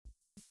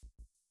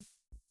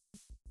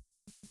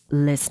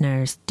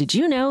Listeners, did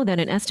you know that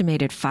an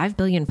estimated 5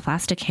 billion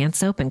plastic hand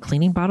soap and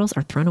cleaning bottles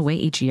are thrown away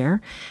each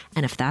year?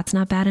 And if that's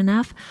not bad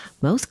enough,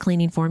 most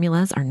cleaning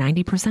formulas are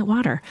 90%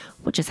 water,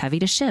 which is heavy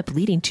to ship,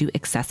 leading to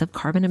excessive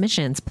carbon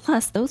emissions.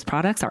 Plus, those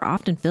products are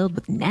often filled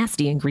with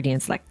nasty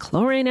ingredients like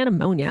chlorine and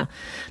ammonia.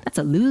 That's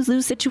a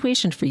lose-lose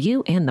situation for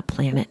you and the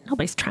planet.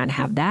 Nobody's trying to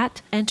have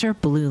that. Enter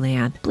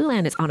Blueland.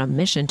 Blueland is on a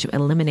mission to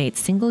eliminate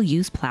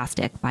single-use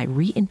plastic by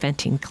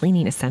reinventing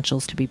cleaning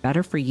essentials to be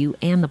better for you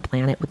and the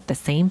planet with the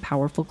same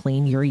powerful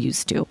clean you're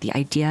used to. The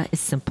idea is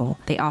simple.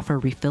 They offer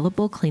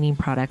refillable cleaning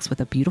products with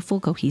a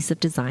beautiful cohesive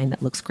design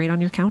that looks great on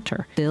your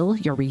counter. Fill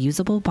your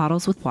reusable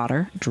bottles with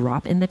water,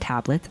 drop in the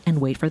tablets, and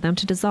wait for them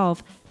to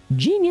dissolve.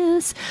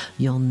 Genius!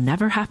 You'll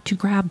never have to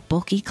grab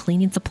bulky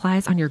cleaning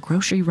supplies on your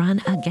grocery run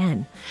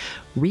again.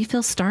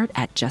 Refills start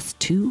at just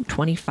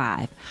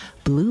 $2.25.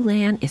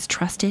 Blueland is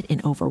trusted in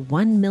over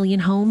 1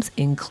 million homes,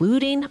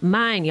 including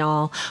mine,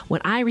 y'all.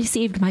 When I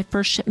received my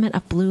first shipment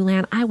of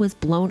Blueland, I was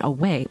blown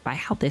away by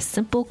how this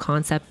simple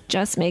concept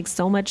just makes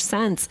so much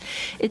sense.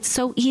 It's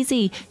so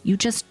easy. You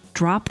just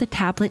drop the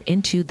tablet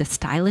into the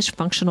stylish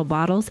functional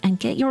bottles and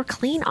get your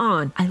clean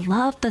on. I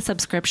love the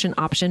subscription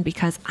option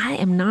because I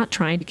am not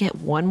trying to get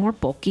one more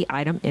bulky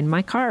item in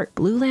my cart.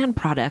 Blueland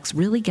products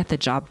really get the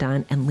job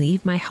done and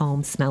leave my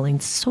home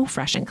smelling so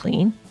fresh and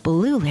clean.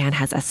 Blueland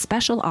has a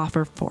special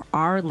offer for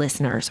our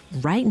listeners.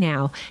 Right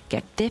now,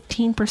 get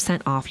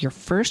 15% off your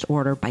first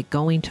order by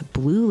going to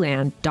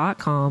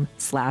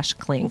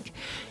blueland.com/clink.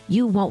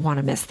 You won't want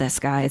to miss this,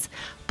 guys.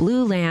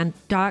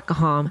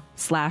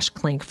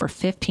 Blueland.com/clink for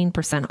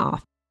 15%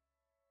 off.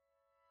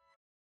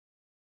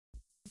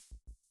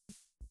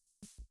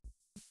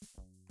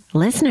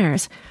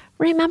 Listeners,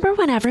 remember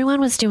when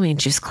everyone was doing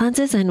juice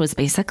cleanses and was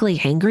basically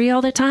hangry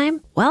all the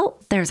time? Well,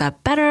 there's a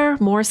better,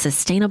 more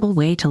sustainable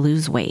way to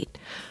lose weight.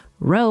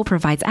 Ro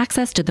provides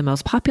access to the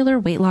most popular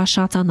weight loss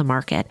shots on the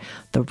market.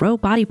 The Ro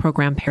Body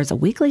Program pairs a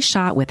weekly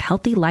shot with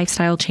healthy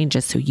lifestyle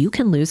changes so you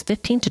can lose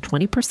 15 to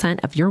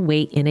 20% of your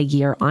weight in a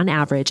year on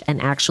average and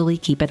actually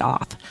keep it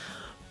off.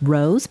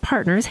 Ro's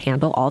partners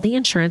handle all the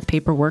insurance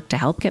paperwork to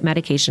help get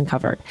medication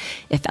covered.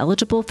 If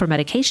eligible for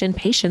medication,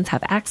 patients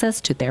have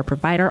access to their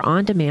provider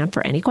on demand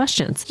for any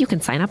questions. You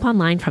can sign up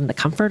online from the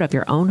comfort of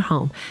your own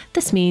home.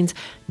 This means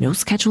no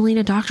scheduling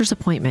a doctor's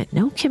appointment,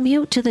 no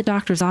commute to the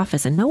doctor's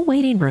office, and no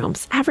waiting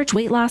rooms. Average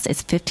weight loss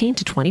is 15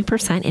 to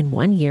 20% in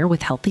 1 year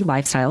with healthy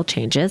lifestyle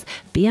changes.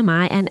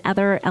 BMI and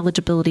other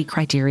eligibility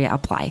criteria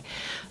apply.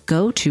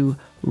 Go to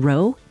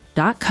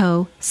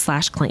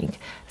ro.co/clink.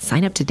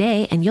 Sign up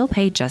today and you'll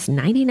pay just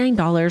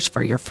 $99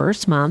 for your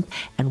first month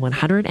and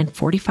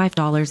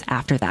 $145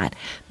 after that.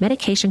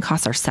 Medication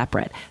costs are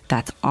separate.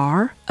 That's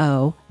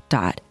ro.co/clink.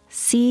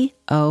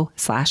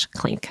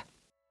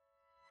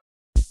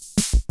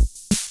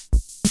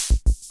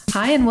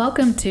 Hi, and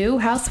welcome to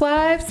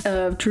Housewives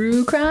of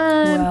True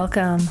Crime.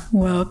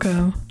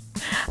 Welcome.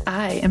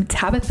 I am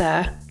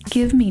Tabitha.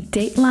 Give me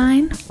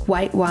Dateline,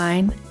 white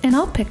wine, and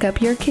I'll pick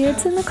up your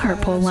kids in the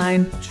carpool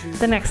line.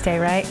 The next day,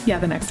 right? Yeah,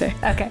 the next day.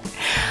 Okay.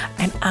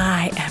 And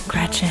I am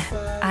Gretchen.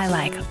 I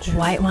like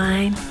white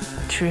wine,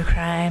 true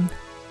crime,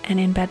 and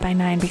in bed by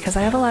 9 because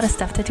I have a lot of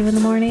stuff to do in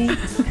the morning.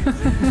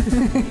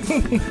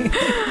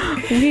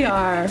 We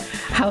are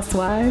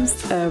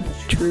Housewives of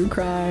True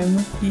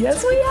Crime.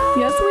 Yes, we are.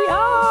 Yes, we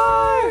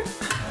are.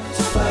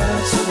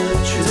 Housewives of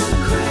True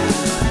Crime.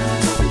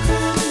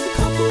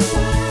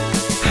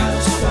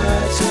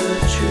 Housewives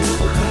of True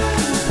Crime.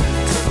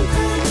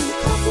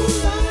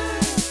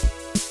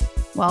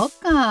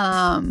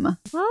 Welcome.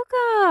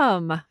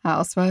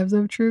 Housewives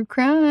of True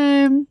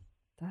Crime.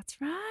 That's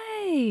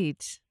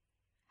right.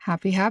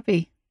 Happy.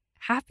 Happy.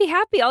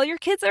 All your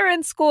kids are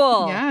in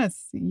school.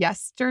 Yes.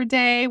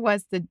 Yesterday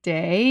was the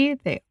day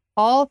they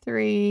all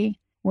three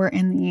were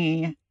in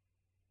the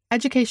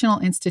educational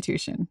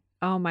institution.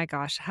 Oh my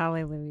gosh.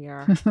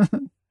 Hallelujah.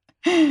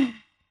 It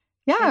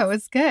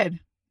was good.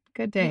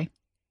 Good day.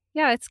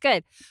 Yeah, it's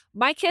good.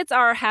 My kids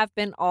have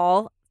been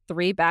all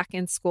three back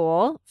in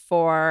school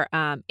for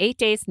 8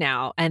 days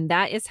now. And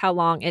that is how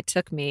long it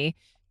took me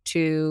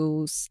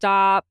to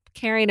stop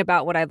caring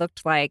about what I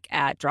looked like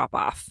at drop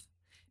off.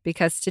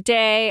 Because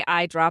today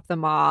I dropped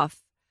them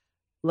off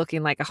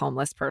looking like a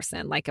homeless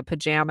person, like a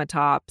pajama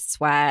top,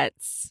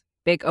 sweats,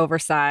 big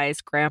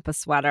oversized grandpa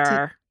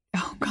sweater.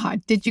 Oh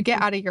God. Did you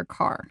get out of your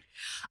car?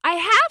 I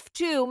have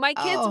to. My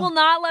kids will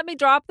not let me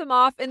drop them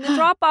off in the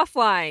drop off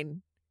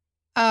line.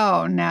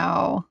 Oh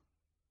no.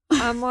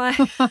 I'm like,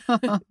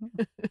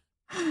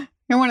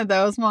 you're one of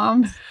those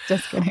moms.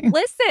 Just kidding.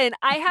 Listen,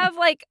 I have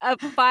like a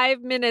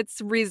 5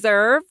 minutes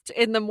reserved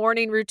in the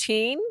morning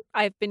routine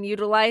I've been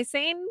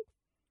utilizing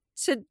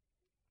to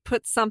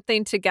put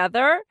something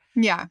together.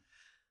 Yeah.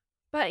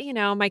 But,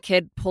 my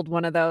kid pulled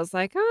one of those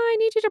like, I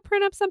need you to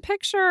print up some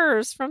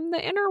pictures from the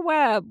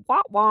interweb.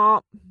 Womp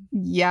womp.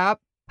 Yep.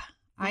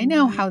 I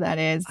know how that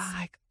is. I'm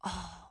like,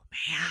 oh,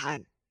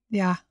 man.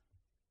 Yeah.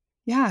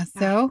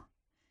 So,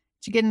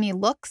 did you get any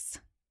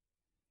looks?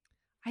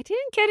 I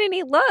didn't get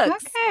any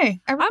looks. Okay.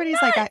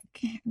 Everybody's like,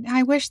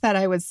 I wish that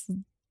I was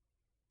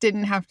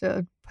didn't have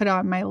to put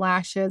on my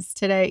lashes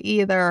today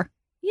either.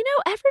 You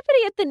know,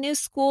 everybody at the new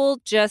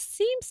school just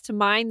seems to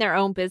mind their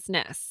own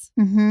business.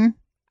 Mm-hmm.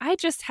 I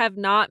just have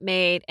not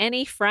made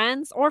any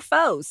friends or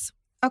foes.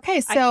 Okay,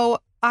 so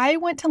I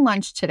went to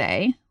lunch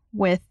today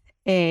with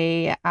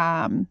a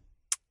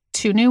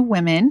 2 new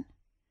women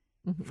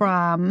Mhm.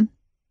 from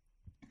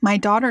my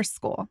daughter's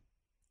school.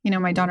 You know,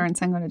 my daughter and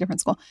son go to a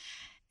different school.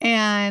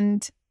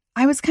 And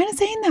I was kind of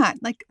saying that,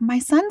 like my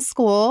son's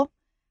school,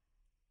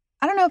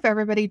 I don't know if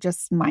everybody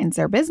just minds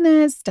their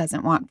business,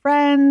 doesn't want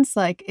friends.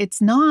 Like it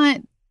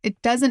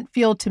doesn't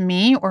feel to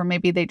me, or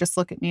maybe they just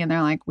look at me and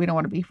they're like, we don't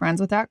want to be friends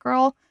with that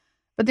girl.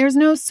 But there's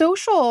no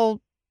social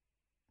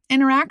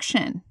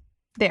interaction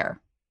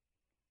there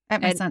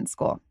at my son's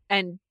school.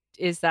 And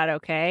is that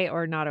okay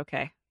or not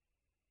okay?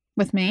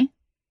 With me?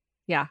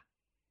 Yeah.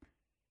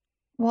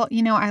 Well,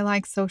 you know, I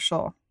like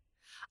social.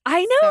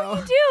 I know So-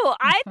 you do.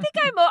 I think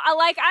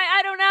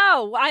I don't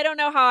know. I don't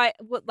know how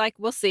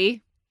we'll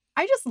see.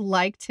 I just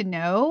like to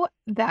know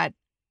that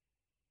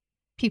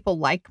people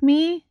like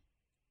me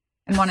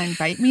and want to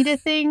invite me to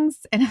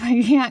things. And if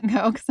I can't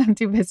go because I'm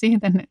too busy,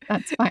 then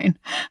that's fine.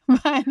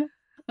 But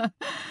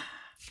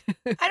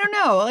I don't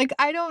know. Like,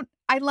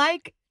 I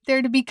like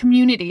there to be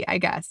community, I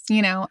guess.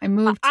 You know, I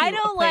moved to I a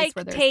don't place like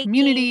where there's taking-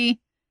 community.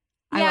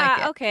 I Yeah, like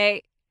it.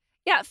 okay.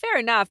 Yeah, fair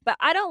enough. But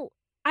I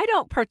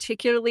don't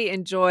particularly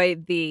enjoy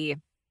the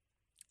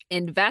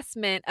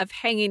investment of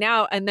hanging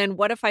out. And then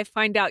what if I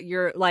find out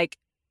you're like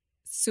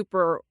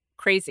super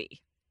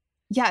crazy?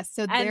 Yes.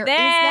 So And there is then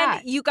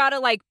that. you got to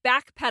like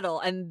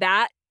backpedal, and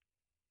that,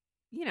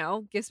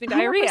 gives me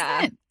diarrhea.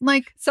 100%.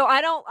 Like, So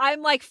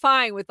I'm like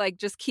fine with like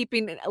just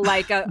keeping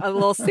like a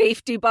little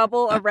safety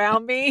bubble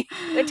around me.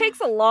 It takes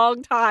a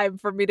long time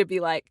for me to be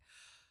like,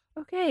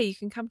 okay, you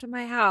can come to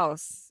my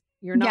house.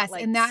 You're not Yes,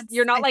 like and that's,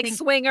 you're not I like think-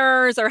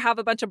 swingers or have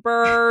a bunch of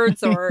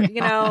birds or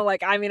Yeah.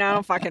 like I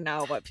don't fucking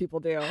know what people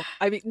do.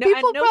 I mean, no,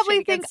 People I know probably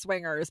shit against think-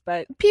 swingers,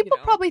 but people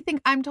probably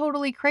think I'm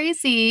totally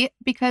crazy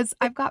because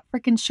I've got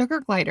freaking sugar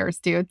gliders,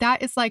 dude.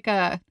 That is like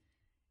I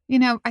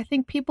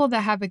think people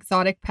that have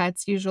exotic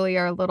pets usually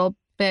are a little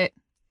bit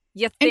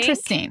you think?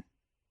 interesting.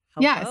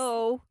 Yes.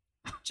 Hello,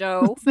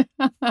 Joe.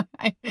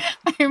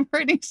 I'm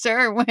pretty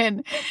sure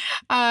when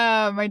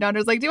my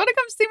daughter's like, do you want to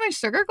come see my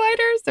sugar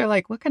gliders? They're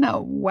like, what kind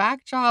of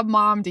whack job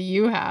mom do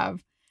you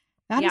have?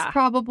 That is Yeah.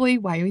 probably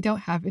why we don't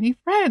have any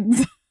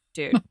friends.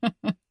 Dude.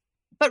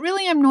 But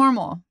really, I'm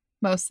normal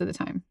most of the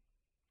time.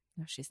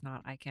 No, she's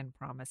not. I can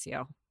promise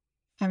you.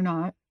 I'm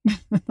not.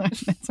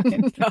 That's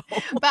fine. No.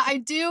 But I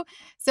do.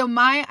 So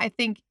I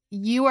think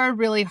you are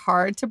really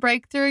hard to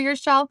break through your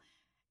shell,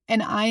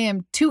 and I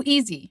am too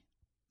easy.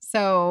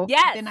 So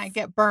Yes. then I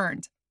get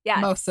burned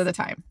Yes. most of the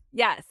time.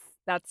 Yes,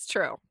 that's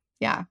true.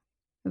 Yeah.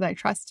 Because I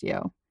trust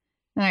you.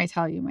 And I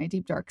tell you my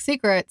deep, dark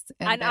secrets.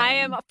 And I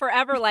am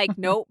forever like,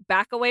 nope,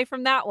 back away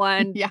from that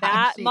one. Yeah,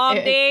 that she mom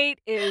is. date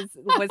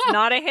was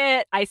not a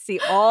hit. I see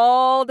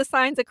all the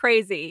signs of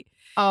crazy.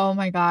 Oh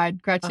my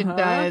God. Gretchen Uh-huh.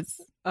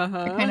 does. Uh-huh.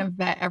 I kind of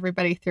vet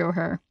everybody through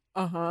her.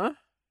 Uh-huh.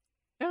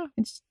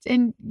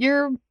 And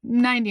you're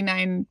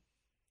 99.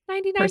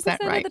 99%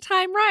 right. of the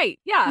time right.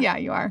 Yeah. Yeah,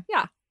 you are.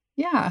 Yeah.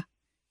 Yeah.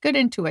 Good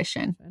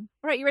intuition. All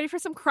right, you ready for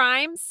some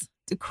crimes?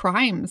 The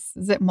crimes.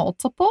 Is it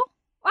multiple?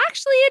 Well,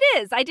 actually,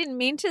 it is. I didn't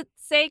mean to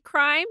say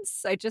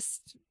crimes. I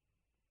just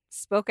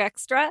spoke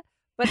extra.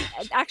 But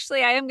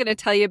actually, I am going to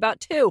tell you about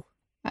 2.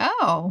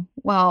 Oh,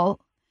 well,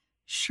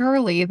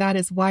 surely that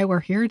is why we're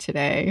here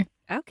today.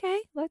 Okay,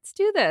 let's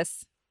do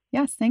this.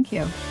 Yes, thank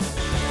you.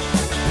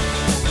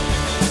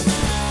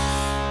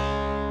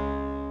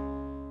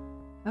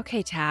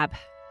 Okay, Tab.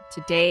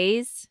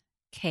 Today's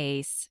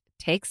case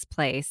takes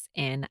place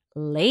in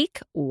Lake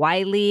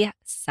Wylie,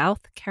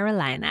 South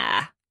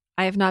Carolina.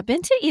 I have not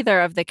been to either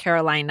of the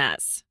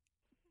Carolinas.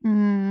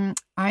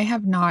 I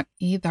have not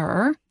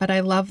either, but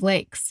I love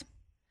lakes.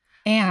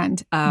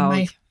 And Oh.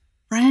 my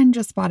friend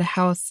just bought a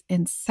house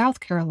in South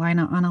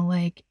Carolina on a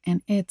lake,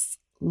 and it's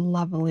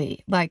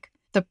lovely. Like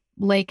the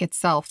lake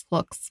itself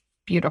looks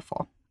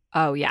beautiful.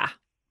 Oh, yeah.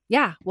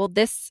 Yeah. Well,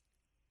 this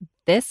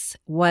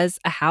was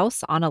a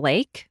house on a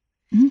lake,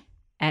 Mhm.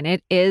 and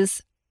it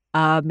is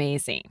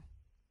amazing.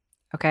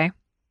 Okay.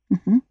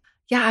 hmm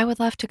Yeah, I would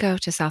love to go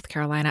to South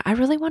Carolina. I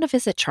really want to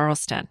visit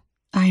Charleston.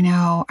 I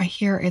know. I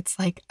hear it's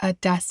like a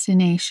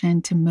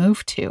destination to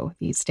move to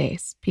these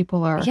days.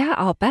 People are Yeah,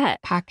 I'll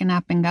bet. packing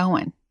up and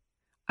going.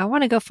 I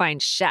want to go find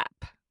Shep.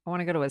 I want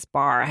to go to his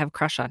bar. I have a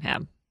crush on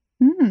him.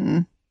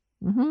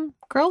 Mm-hmm.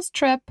 Girls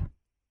trip.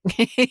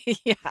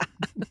 Yeah.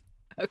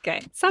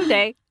 Okay.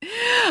 Someday.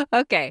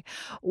 Okay.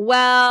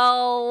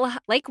 Well,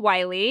 Lake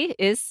Wylie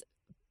is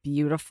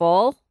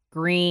beautiful,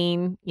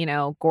 green,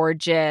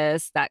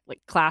 gorgeous, that like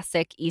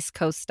classic East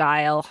Coast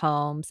style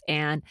homes.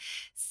 And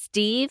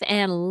Steve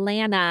and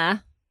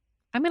Lana,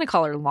 I'm going to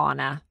call her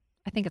Lana.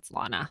 I think it's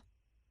Lana.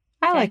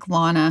 I Okay. like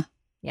Lana.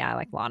 Yeah, I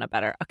like Lana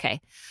better.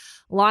 Okay.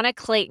 Lana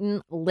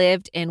Clayton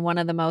lived in one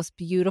of the most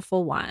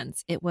beautiful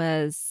ones. It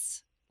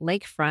was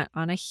lakefront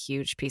on a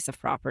huge piece of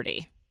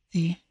property.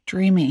 See,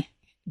 dreamy.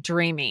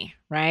 Dreamy,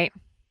 right?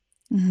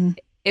 hmm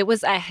It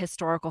was a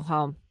historical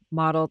home.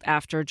 modeled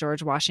after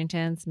George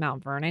Washington's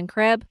Mount Vernon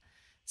crib.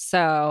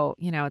 So,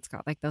 it's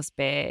got like those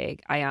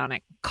big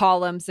ionic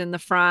columns in the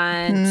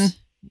front,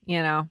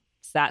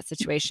 it's that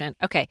situation.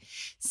 Okay.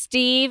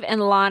 Steve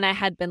and Lana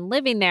had been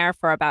living there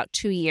for about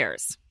 2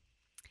 years.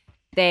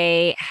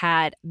 They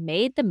had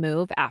made the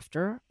move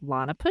after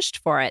Lana pushed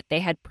for it. They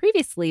had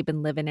previously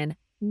been living in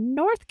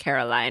North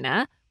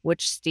Carolina,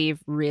 which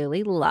Steve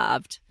really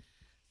loved.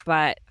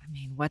 But,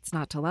 what's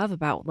not to love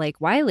about Lake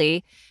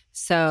Wylie?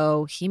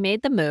 So he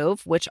made the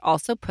move, which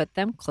also put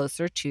them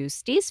closer to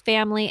Steve's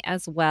family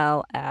as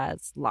well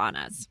as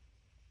Lana's.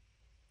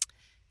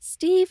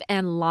 Steve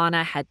and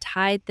Lana had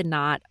tied the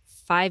knot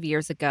 5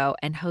 years ago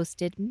and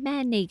hosted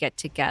many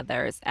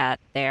get-togethers at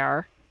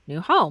their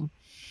new home.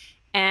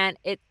 And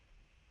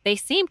they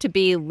seemed to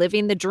be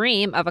living the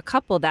dream of a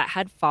couple that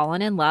had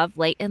fallen in love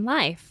late in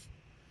life.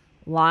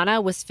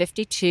 Lana was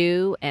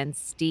 52 and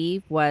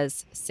Steve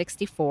was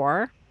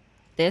 64.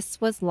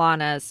 This was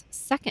Lana's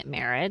second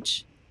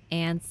marriage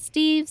and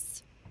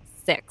Steve's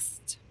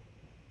sixth.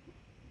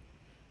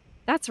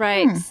 That's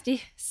right.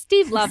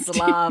 Steve loved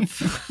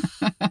love.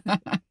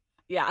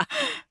 Yeah.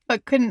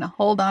 But couldn't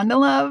hold on to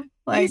love?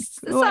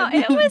 So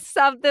it was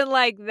something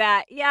like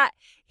that. Yeah.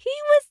 He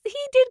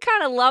did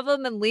kind of love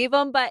him and leave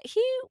him, but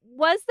he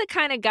was the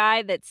kind of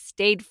guy that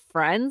stayed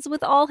friends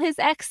with all his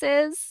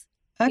exes.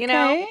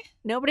 Okay.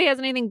 Nobody has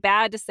anything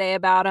bad to say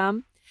about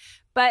him.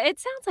 But it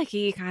sounds like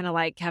he kind of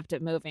like kept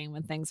it moving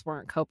when things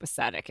weren't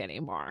copacetic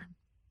anymore.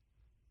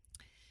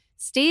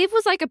 Steve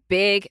was like a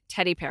big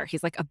teddy bear.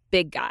 He's like a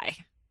big guy.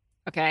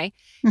 Okay.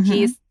 Mm-hmm.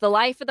 He's the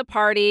life of the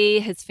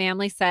party. His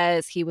family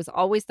says he was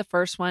always the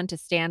first one to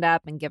stand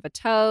up and give a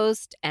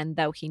toast. And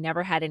though he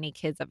never had any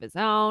kids of his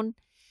own,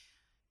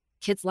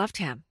 kids loved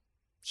him.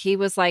 He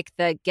was like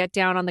the get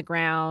down on the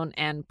ground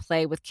and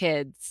play with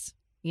kids,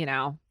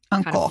 uncle.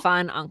 Kind of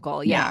fun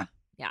uncle. Yeah.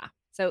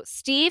 So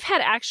Steve had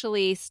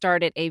actually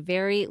started a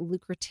very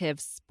lucrative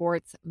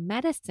sports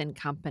medicine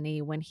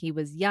company when he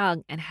was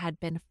young and had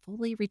been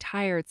fully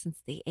retired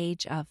since the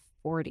age of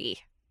 40.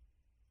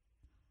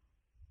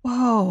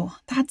 Whoa,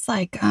 that's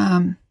like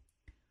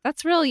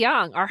that's real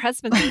young. Our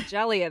husbands are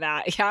jelly of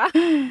that. Yeah.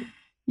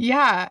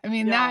 Yeah.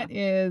 That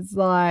is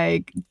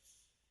like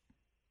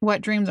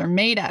what dreams are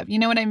made of. You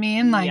know what I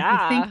mean? Like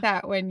you think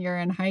that when you're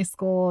in high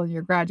school,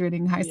 you're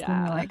graduating high school,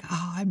 and you're like,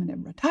 oh, I'm going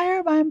to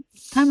retire by the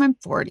time I'm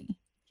 40.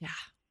 Yeah.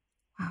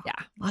 Wow. Yeah.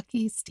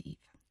 Lucky Steve.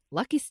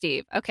 Lucky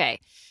Steve. Okay.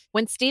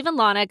 When Steve and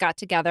Lana got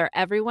together,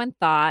 everyone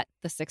thought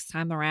the sixth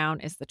time around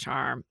is the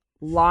charm.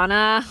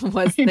 Lana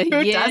was the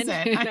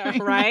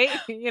yin, right?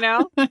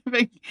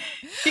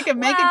 If you can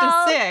make it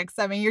to 6,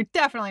 you're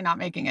definitely not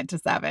making it to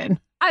 7.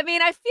 I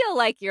feel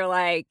like you're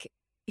like,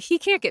 he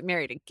can't get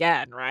married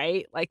again,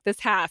 right? Like this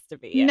has to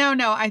be it.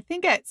 No. I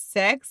think at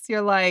 6,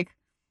 you're like,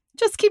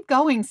 just keep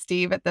going,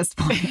 Steve, at this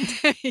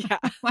point. Yeah.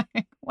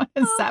 Like, what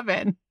is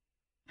 7?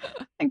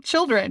 Like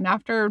children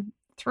after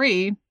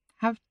 3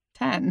 have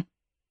 10.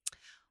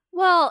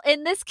 Well,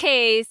 in this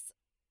case,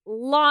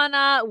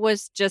 Lana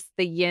was just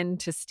the yin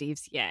to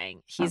Steve's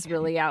yang. He's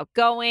really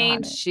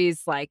outgoing.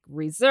 She's like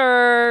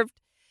reserved.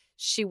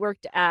 She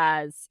worked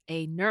as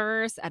a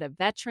nurse at a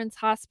veterans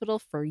hospital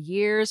for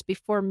years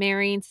before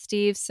marrying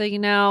Steve.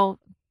 So,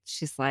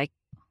 she's like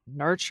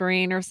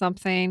nurturing or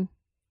something,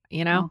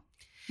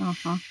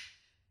 Uh-huh.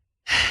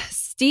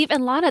 Steve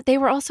and Lana, they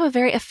were also a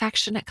very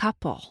affectionate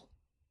couple.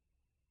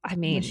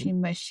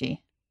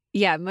 Mushy.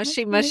 Yeah,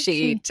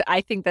 mushy.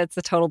 I think that's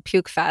a total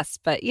puke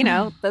fest, but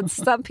that's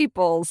some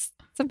people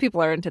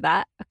are into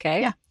that.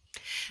 Okay. Yeah.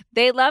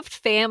 They loved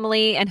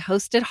family and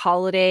hosted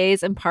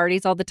holidays and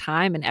parties all the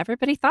time, and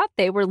everybody thought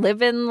they were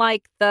living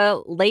like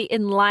the late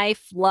in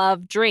life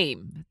love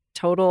dream.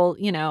 Total,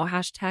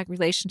 #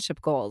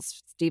 relationship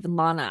goals, Steve and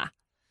Lana.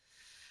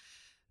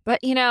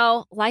 But,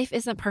 life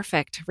isn't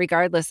perfect,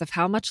 regardless of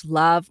how much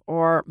love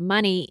or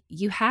money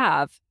you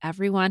have.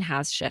 Everyone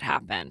has shit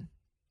happen.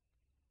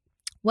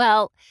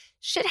 Well,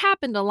 shit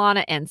happened to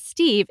Lana and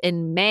Steve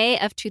in May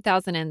of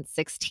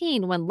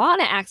 2016 when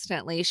Lana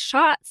accidentally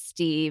shot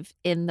Steve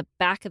in the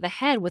back of the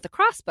head with a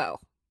crossbow.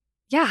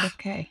 Yeah.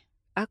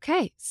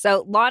 Okay.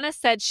 So Lana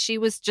said she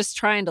was just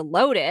trying to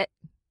load it,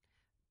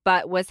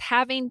 but was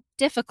having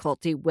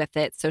difficulty with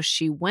it. So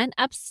she went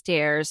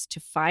upstairs to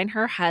find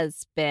her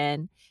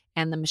husband,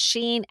 and the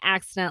machine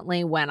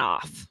accidentally went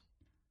off.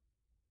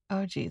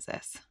 Oh,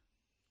 Jesus.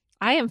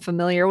 I am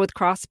familiar with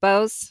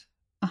crossbows.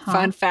 Uh-huh.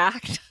 Fun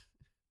fact.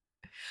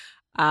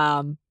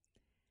 That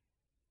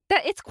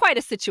it's quite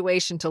a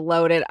situation to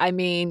load it.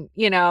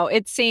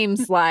 It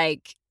seems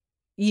like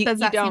does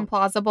that seem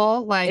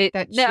plausible? Like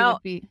that she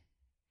would be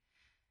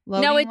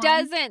loading No, it one?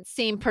 doesn't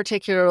seem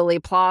particularly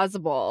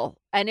plausible.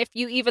 And if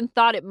you even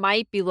thought it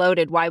might be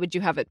loaded, why would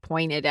you have it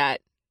pointed at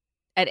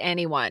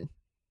anyone?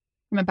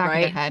 From the back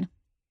of their head.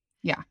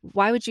 Yeah.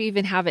 Why would you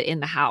even have it in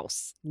the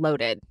house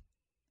loaded?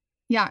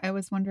 Yeah, I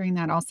was wondering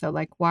that also.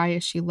 Like, why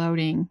is she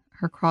loading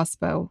her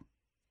crossbow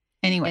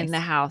anyways? In the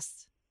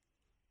house.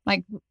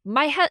 Like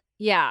my head,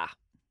 yeah.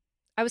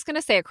 I was going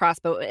to say a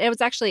crossbow. It was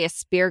actually a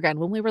spear gun.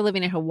 When we were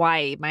living in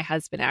Hawaii, my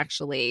husband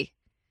actually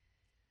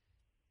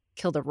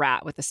killed a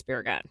rat with a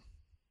spear gun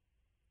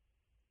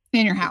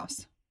In your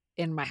house.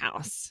 in my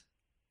house.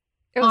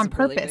 On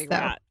purpose, though.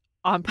 Rat.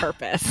 On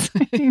purpose.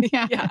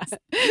 Yes. Yeah.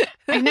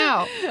 I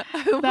know.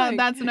 Oh my-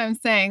 That's what I'm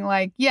saying.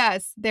 Like,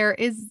 yes, there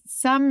is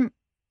some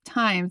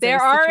times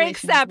There are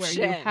situations where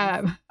you exceptions.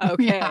 have.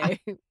 Okay.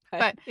 Yeah.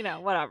 But, you know,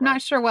 whatever. I'm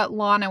not sure what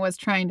Lana was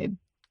trying to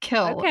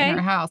kill Okay. in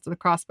her house with a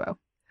crossbow.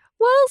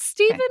 Well,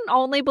 Stephen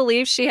only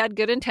believed she had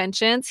good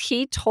intentions.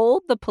 He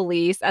told the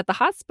police at the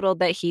hospital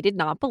that he did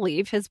not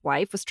believe his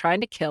wife was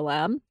trying to kill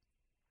him.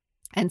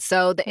 And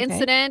so the Okay.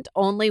 incident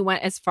only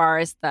went as far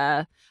as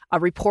a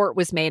report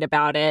was made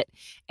about it,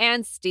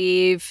 and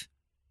Steve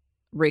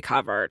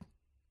recovered.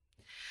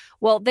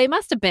 Well, they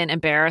must have been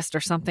embarrassed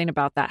or something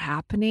about that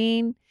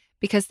happening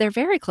because they're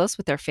very close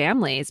with their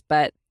families,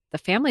 but the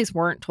families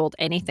weren't told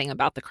anything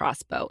about the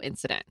crossbow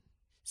incident.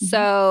 Mhm.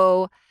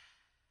 So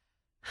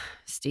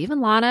Steve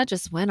and Lana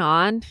just went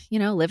on,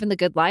 living the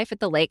good life at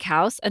the lake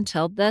house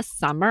until the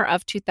summer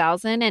of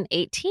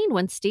 2018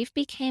 when Steve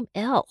became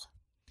ill.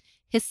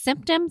 His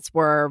symptoms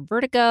were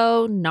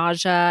vertigo,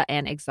 nausea,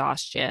 and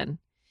exhaustion.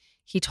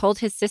 He told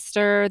his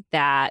sister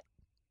that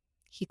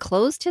he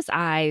closed his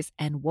eyes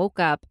and woke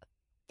up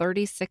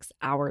 36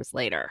 hours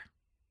later.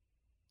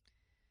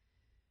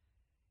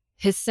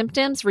 His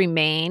symptoms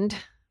remained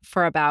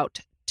for about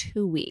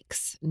 2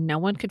 weeks. No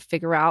one could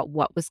figure out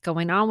what was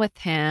going on with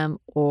him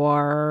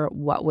or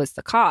what was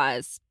the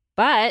cause.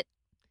 But,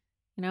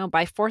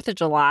 by 4th of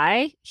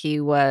July, he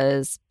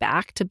was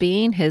back to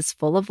being his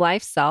full of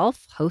life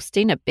self,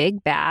 hosting a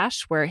big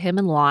bash where him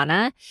and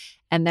Lana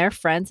and their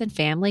friends and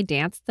family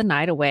danced the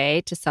night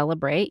away to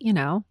celebrate,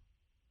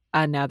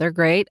 another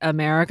great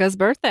America's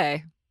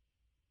birthday.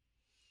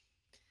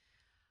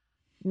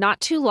 Not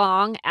too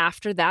long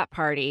after that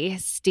party,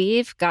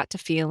 Steve got to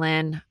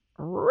feeling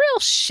real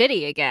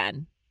shitty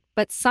again.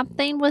 But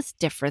something was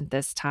different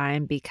this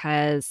time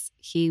because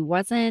he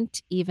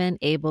wasn't even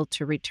able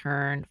to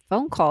return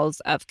phone calls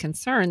of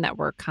concern that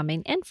were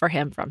coming in for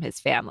him from his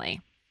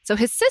family. So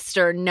his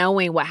sister,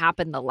 knowing what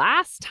happened the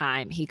last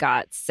time he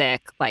got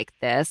sick like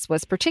this,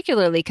 was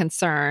particularly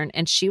concerned,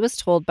 and she was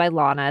told by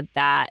Lana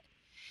that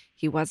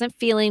he wasn't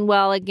feeling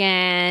well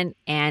again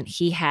and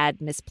he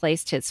had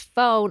misplaced his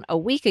phone a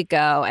week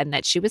ago and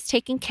that she was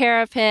taking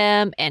care of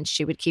him and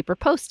she would keep her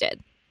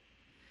posted.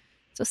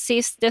 So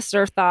Steve's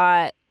sister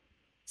thought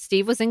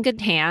Steve was in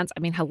good hands. I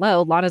mean,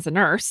 hello, Lana's a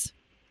nurse.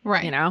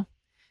 Right.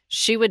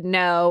 She would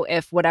know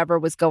if whatever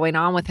was going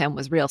on with him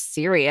was real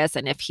serious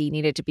and if he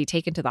needed to be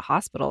taken to the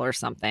hospital or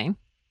something.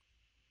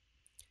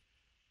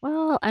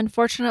 Well,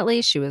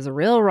 unfortunately, she was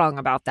real wrong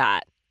about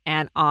that.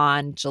 And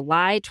on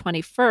July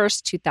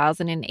 21st,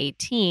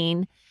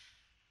 2018,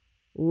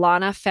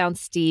 Lana found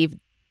Steve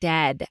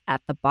dead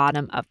at the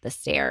bottom of the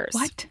stairs.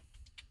 What?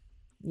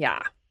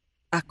 Yeah.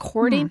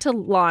 According to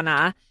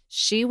Lana,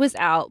 she was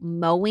out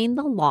mowing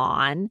the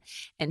lawn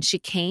and she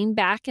came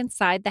back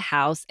inside the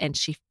house and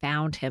she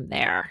found him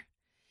there.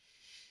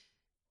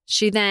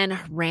 She then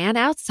ran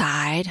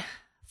outside,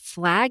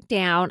 flagged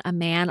down a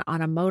man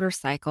on a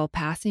motorcycle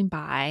passing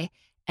by,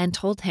 and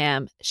told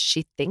him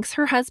she thinks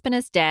her husband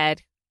is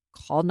dead.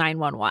 Call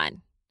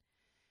 911.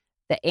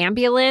 The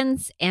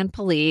ambulance and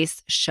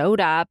police showed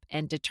up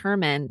and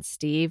determined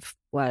Steve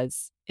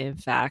was, in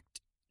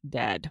fact,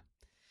 dead.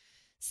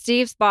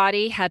 Steve's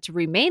body had to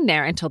remain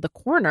there until the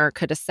coroner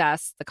could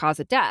assess the cause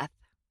of death.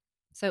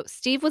 So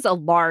Steve was a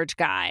large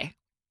guy.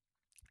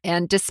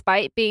 And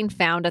despite being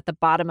found at the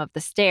bottom of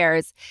the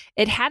stairs,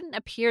 it hadn't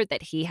appeared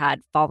that he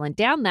had fallen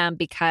down them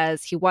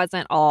because he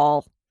wasn't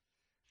all,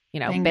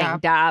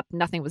 banged up.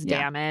 Nothing was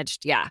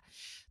damaged. Yeah.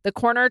 The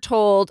coroner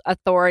told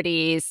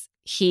authorities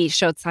he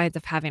showed signs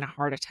of having a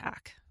heart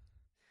attack.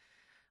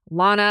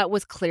 Lana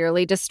was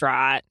clearly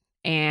distraught.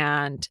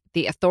 And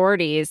the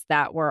authorities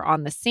that were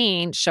on the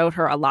scene showed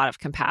her a lot of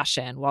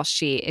compassion while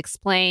she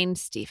explained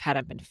Steve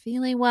hadn't been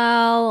feeling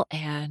well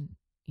and,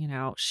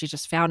 she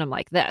just found him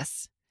like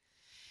this.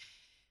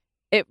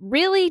 It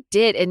really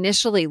did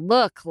initially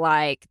look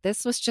like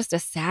this was just a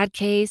sad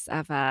case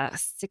of a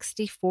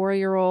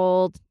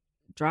 64-year-old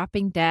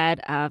dropping dead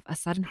of a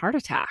sudden heart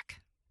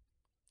attack.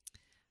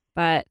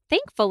 But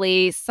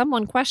thankfully,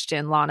 someone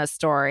questioned Lana's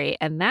story,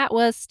 and that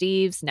was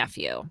Steve's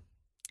nephew.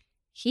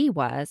 He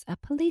was a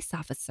police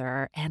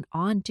officer and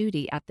on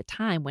duty at the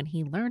time when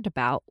he learned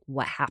about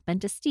what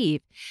happened to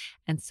Steve,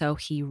 and so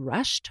he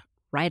rushed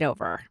right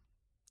over.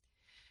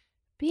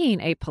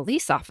 Being a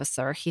police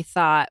officer, he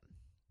thought,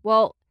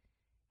 well,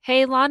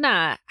 hey,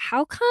 Lana,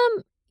 how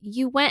come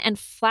you went and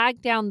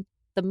flagged down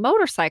the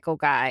motorcycle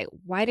guy?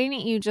 Why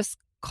didn't you just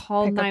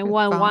call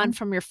 911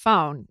 from your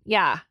phone?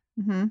 Yeah.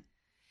 Mm-hmm.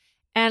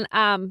 And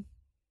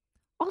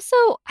also,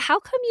 how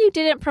come you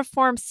didn't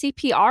perform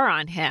CPR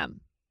on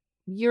him?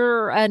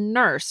 You're a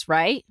nurse,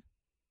 right?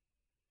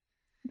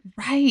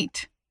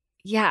 Right.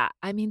 Yeah.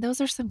 I mean,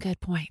 those are some good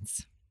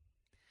points.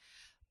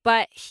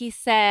 But he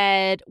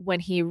said when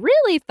he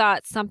really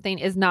thought something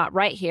is not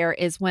right here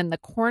is when the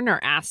coroner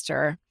asked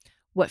her,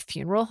 what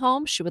funeral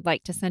home she would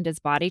like to send his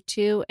body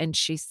to. And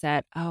she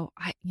said, oh,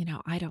 I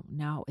don't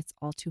know. It's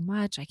all too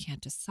much. I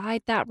can't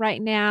decide that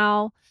right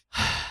now.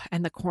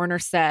 And the coroner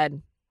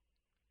said,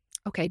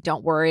 okay,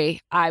 don't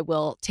worry. I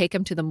will take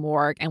him to the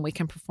morgue and we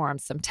can perform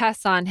some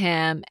tests on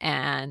him.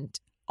 And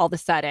all of a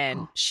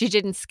sudden, she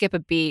didn't skip a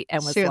beat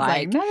and was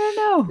like,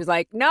 no. She was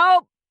like,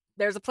 nope,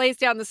 there's a place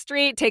down the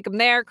street. Take him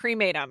there,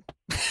 cremate him.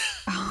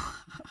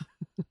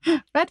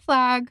 Red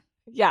flag.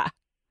 Yeah.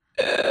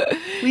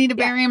 We need to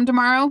bury him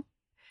tomorrow.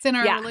 It's in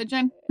our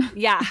religion.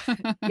 Yeah.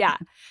 Yeah.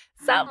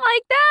 Something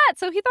like that.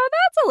 So he thought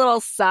that's a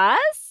little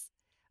sus,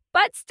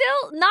 but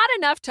still not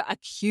enough to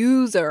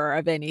accuse her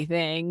of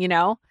anything,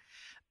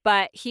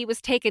 But he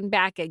was taken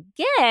back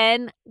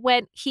again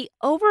when he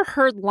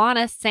overheard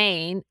Lana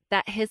saying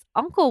that his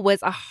uncle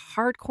was a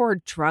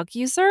hardcore drug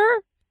user,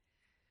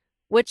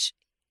 which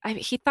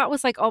he thought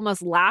was like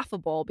almost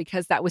laughable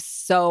because that was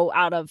so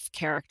out of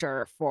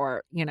character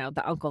for,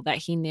 the uncle that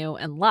he knew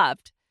and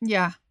loved.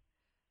 Yeah.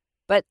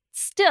 But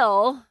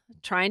still,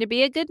 trying to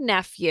be a good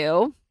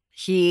nephew,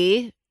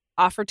 he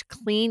offered to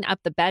clean up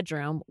the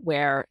bedroom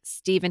where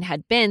Stephen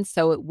had been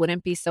so it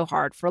wouldn't be so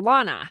hard for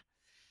Lana.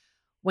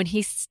 When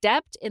he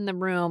stepped in the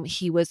room,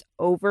 he was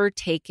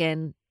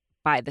overtaken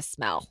by the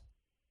smell.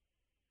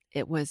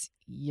 It was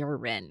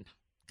urine.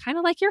 Kind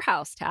of like your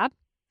house, Tab.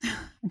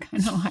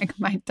 Kind of like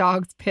my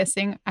dog's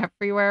pissing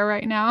everywhere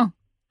right now.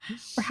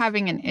 We're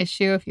having an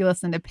issue. If you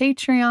listen to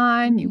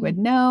Patreon, you would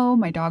know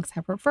my dogs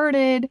have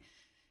reverted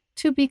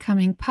to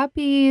becoming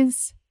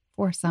puppies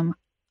for some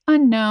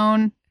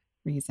unknown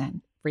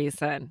reason.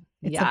 It's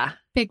a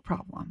big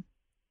problem.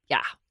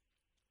 Yeah.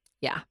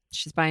 Yeah.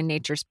 She's buying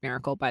Nature's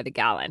Miracle by the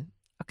gallon.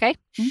 Okay.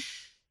 Mm-hmm.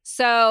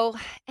 So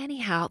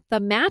anyhow, the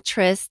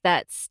mattress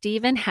that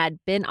Stephen had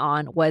been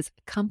on was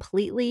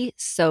completely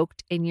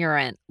soaked in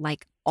urine,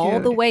 like all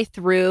the way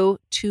through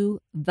to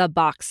the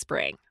box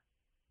spring.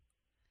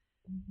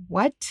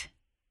 What?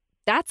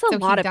 That's a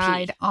lot of pee. He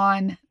died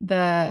on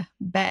the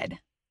bed,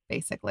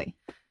 basically.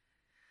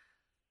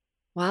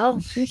 Well,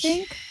 what do you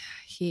think?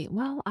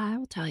 I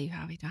will tell you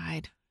how he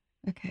died.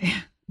 Okay.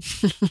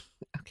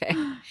 Okay.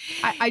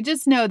 I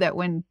just know that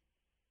when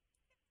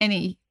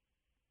any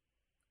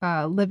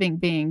living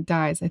being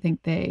dies, I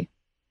think they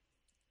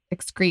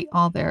excrete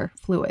all their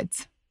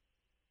fluids.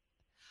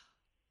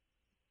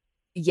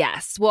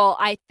 Yes. Well,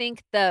 I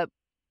think the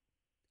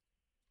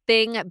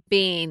thing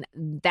being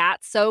that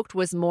soaked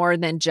was more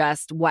than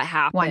just what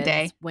happened one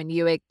day. When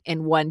you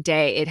in one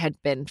day, it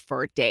had been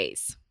for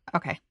days.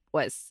 Okay.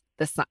 Was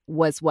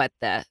what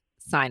the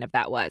sign of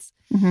that was.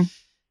 Mm-hmm.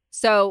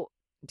 So,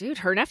 dude,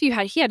 her nephew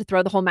had to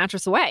throw the whole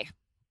mattress away.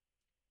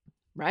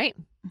 Right?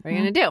 What are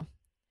you going to do?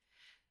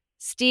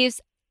 Steve's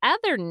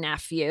other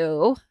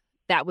nephew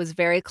that was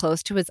very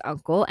close to his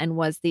uncle and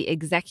was the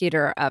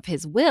executor of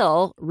his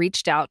will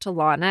reached out to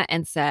Lana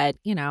and said,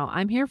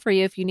 I'm here for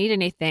you if you need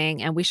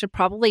anything. And we should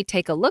probably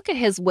take a look at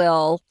his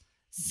will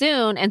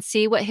soon and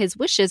see what his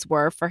wishes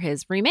were for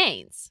his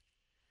remains.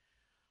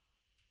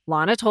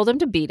 Lana told him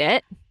to beat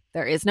it.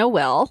 There is no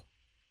will.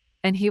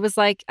 And he was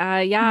like,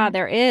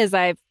 there is.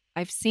 I've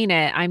seen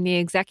it. I'm the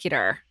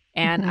executor.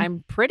 And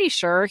I'm pretty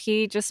sure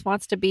he just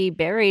wants to be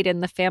buried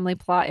in the family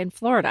plot in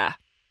Florida.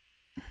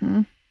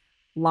 Mm-hmm.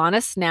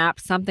 Lana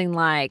snapped something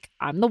like,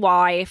 I'm the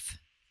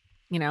wife,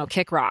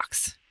 kick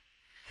rocks.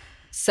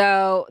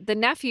 So the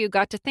nephew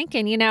got to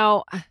thinking,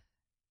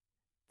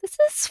 this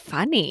is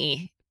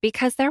funny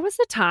because there was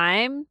a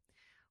time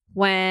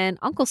when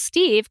Uncle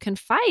Steve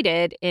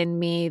confided in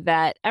me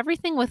that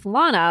everything with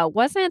Lana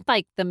wasn't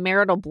like the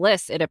marital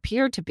bliss it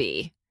appeared to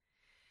be.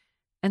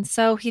 And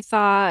so he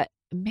thought,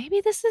 maybe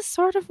this is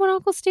sort of what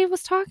Uncle Steve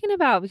was talking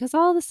about because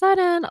all of a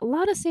sudden,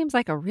 Lana seems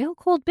like a real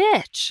cold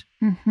bitch.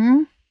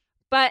 Mm-hmm.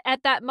 But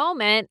at that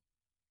moment,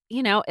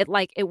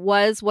 it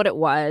was what it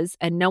was,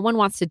 and no one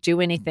wants to do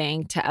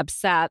anything to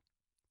upset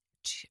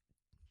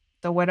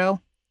the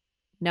widow.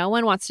 No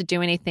one wants to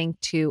do anything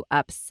to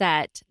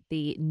upset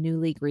the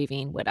newly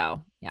grieving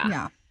widow.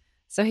 Yeah.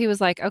 So he was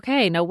like,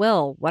 okay, no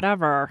will,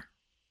 whatever.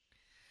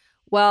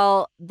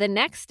 Well, the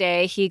next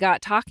day he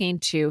got talking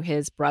to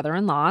his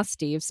brother-in-law,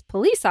 Steve's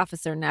police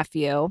officer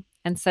nephew,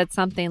 and said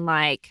something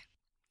like,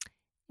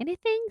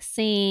 anything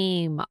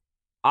seem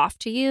off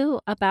to you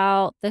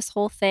about this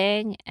whole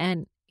thing?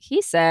 And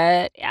he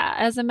said, yeah,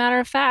 as a matter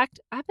of fact,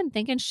 I've been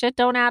thinking shit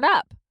don't add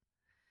up.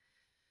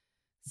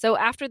 So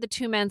after the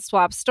two men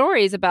swapped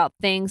stories about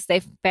things they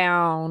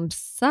found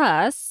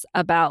sus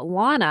about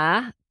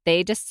Lana,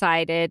 they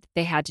decided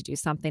they had to do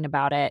something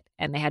about it,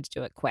 and they had to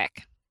do it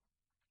quick.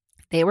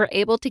 They were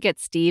able to get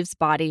Steve's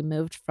body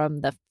moved from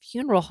the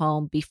funeral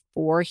home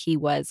before he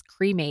was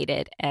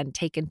cremated and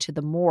taken to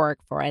the morgue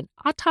for an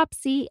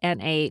autopsy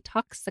and a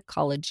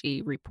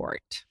toxicology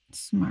report.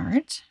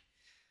 Smart.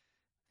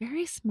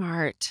 Very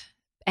smart.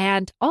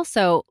 And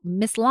also,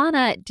 Miss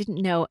Lana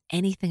didn't know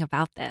anything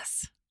about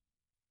this.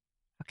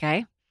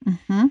 Okay?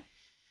 Mm-hmm.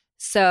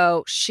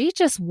 So she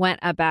just went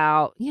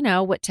about,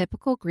 what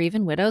typical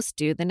grieving widows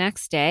do the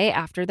next day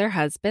after their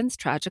husbands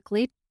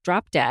tragically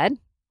drop dead.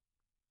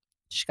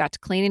 She got to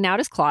cleaning out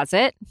his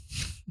closet.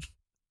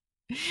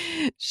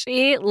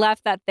 She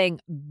left that thing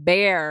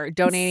bare,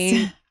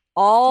 donating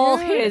all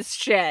his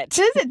shit.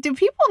 Do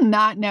people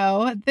not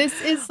know? This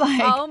is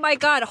like, oh my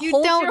God, you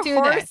hold don't your do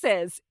horses.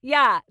 this.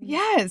 Yeah.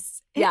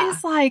 Yes. It Yeah.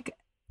 is like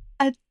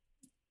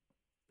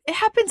it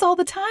happens all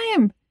the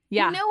time.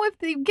 Yeah. You know, if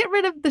they get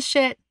rid of the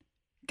shit,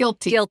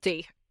 guilty.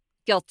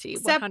 Guilty,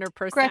 Except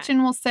 100%.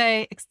 Gretchen will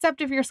say, except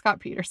if you're Scott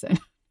Peterson.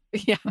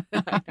 Yeah,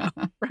 I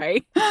know,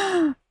 right?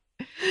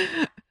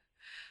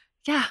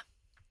 Yeah,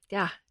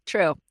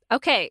 true.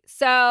 Okay,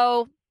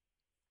 so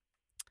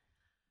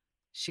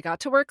she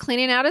got to work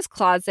cleaning out his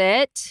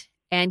closet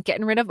and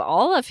getting rid of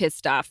all of his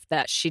stuff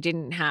that she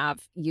didn't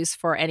have use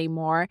for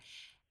anymore.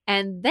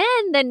 And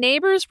then the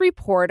neighbors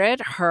reported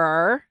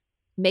her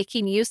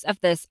making use of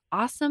this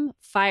awesome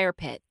fire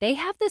pit. They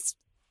have this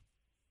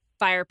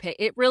fire pit.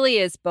 It really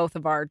is both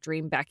of our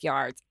dream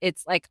backyards.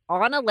 It's like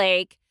on a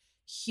lake,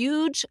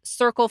 huge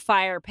circle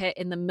fire pit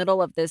in the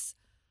middle of this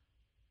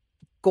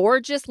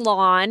gorgeous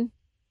lawn,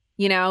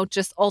 you know,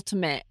 just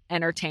ultimate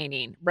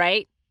entertaining,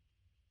 right?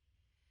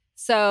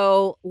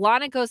 So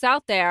Lana goes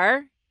out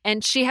there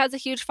and she has a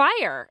huge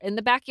fire in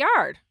the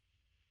backyard.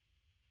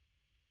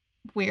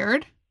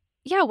 Weird.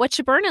 Yeah, what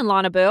you burning,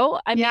 Lana Boo?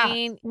 I Yeah.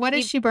 mean, What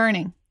is she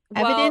burning?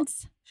 well-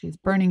 Evidence? She's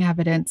burning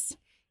evidence.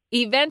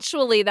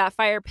 eventually that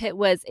fire pit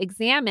was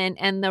examined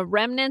and the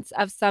remnants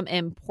of some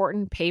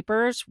important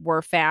papers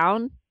were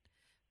found,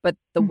 but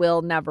the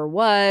will never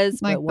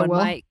was. Like But the one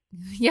will?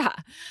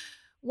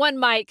 one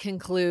might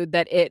conclude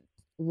that it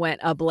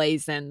went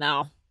ablazing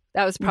though.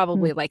 That was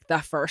probably like the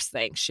first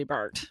thing she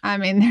burned. I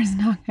mean, there's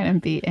not going to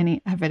be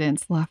any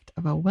evidence left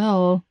of a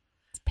will.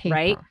 It's paper.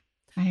 Right.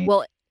 Right.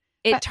 Well,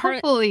 it But turned.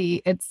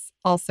 hopefully it's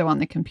also on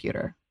the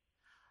computer.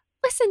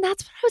 Listen,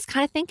 that's what I was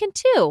kind of thinking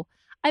too.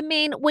 I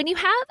mean, when you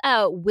have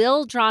a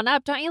will drawn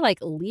up, don't you like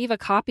leave a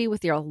copy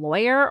with your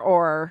lawyer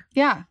or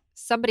Yeah.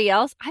 somebody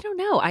else? I don't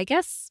know. I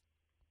guess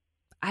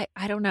I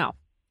don't know.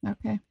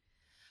 Okay.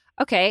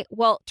 Okay,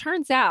 well,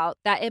 turns out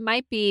that it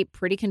might be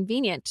pretty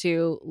convenient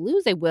to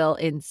lose a will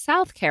in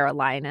South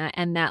Carolina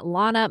and that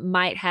Lana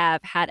might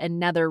have had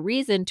another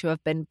reason to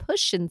have been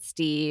pushing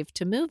Steve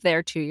to move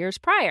there 2 years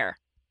prior.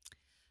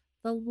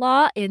 The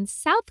law in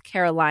South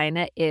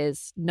Carolina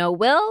is no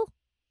will,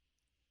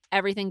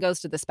 everything goes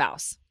to the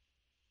spouse.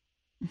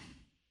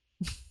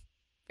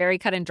 Very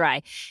cut and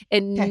dry.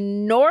 In Okay.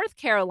 North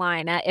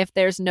Carolina, if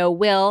there's no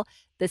will,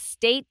 the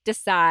state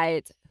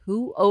decides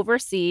who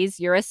oversees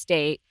your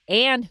estate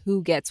and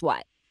who gets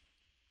what.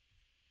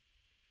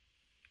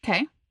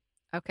 Okay.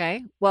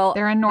 Okay. Well,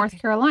 They're in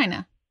North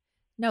Carolina.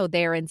 no,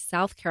 they're in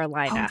South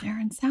Carolina. Oh,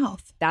 they're in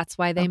South. That's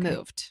why they Okay.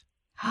 moved.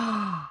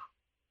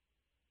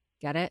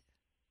 Get it?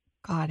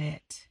 Got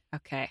it.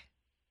 Okay.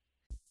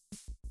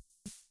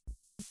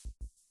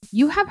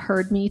 You have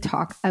heard me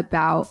talk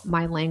about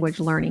my language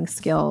learning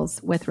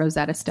skills with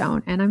Rosetta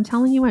Stone, and I'm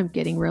telling you, I'm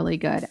getting really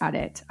good at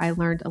it. I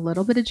learned a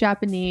little bit of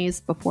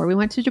Japanese before we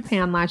went to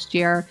Japan last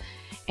year,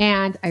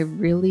 and I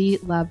really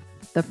love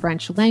the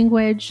French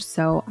language.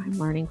 So I'm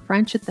learning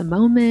French at the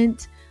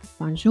moment.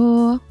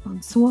 Bonjour,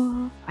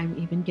 bonsoir. I'm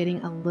even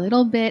getting a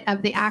little bit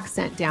of the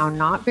accent down.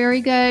 Not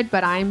very good,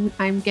 but I'm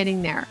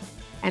getting there.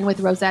 And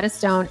with Rosetta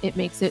Stone, it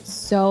makes it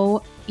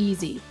so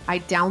easy. I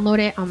download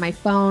it on my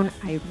phone.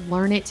 I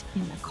learn it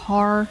in the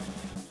car.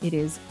 It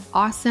is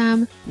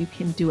awesome. You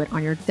can do it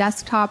on your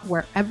desktop,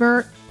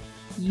 wherever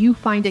you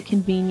find it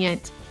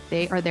convenient.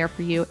 They are there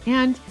for you.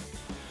 And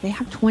they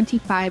have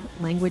 25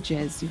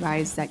 languages, you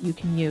guys, that you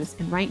can use.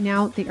 And right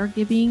now they are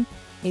giving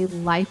a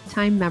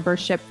lifetime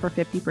membership for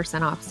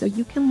 50% off. So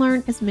you can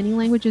learn as many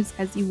languages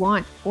as you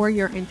want for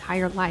your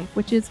entire life,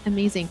 which is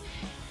amazing.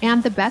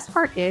 And the best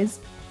part is,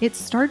 it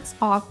starts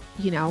off,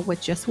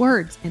 with just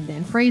words and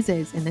then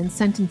phrases and then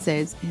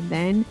sentences. And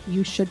then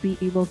you should be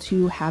able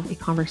to have a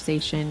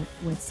conversation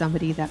with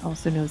somebody that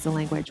also knows the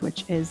language,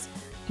 which is,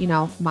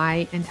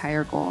 my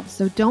entire goal.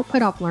 So don't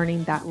put off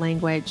learning that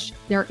language.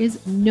 There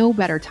is no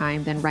better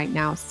time than right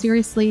now.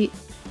 Seriously,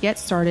 get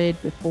started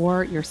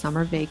before your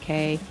summer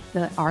vacay.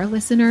 Our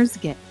listeners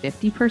get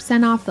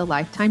 50% off the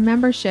lifetime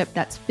membership.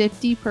 That's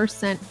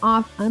 50%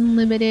 off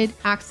unlimited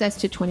access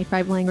to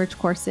 25 language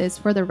courses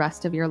for the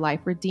rest of your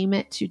life. Redeem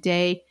it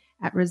today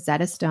at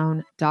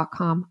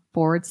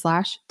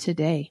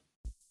rosettastone.com/today.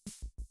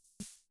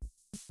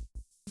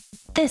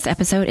 This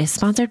episode is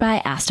sponsored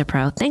by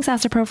Astapro. Thanks,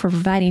 Astapro, for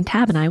providing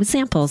Tab and I with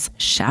samples.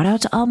 Shout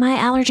out to all my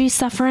allergy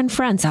suffering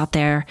friends out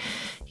there.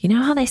 You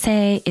know how they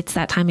say it's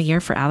that time of year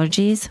for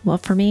allergies? Well,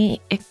 for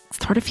me, it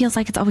sort of feels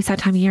like it's always that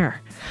time of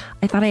year.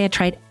 I thought I had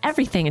tried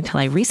everything until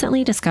I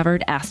recently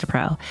discovered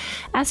Astapro.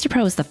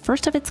 Astapro is the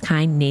first of its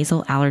kind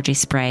nasal allergy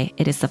spray.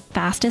 It is the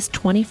fastest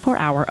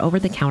 24-hour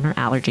over-the-counter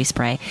allergy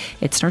spray.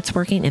 It starts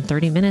working in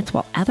 30 minutes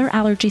while other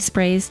allergy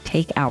sprays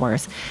take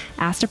hours.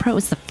 Astapro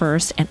is the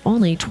first and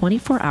only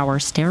 24-hour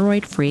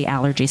steroid-free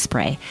allergy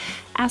spray.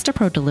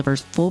 Astapro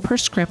delivers full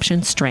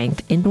prescription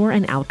strength indoor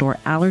and outdoor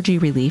allergy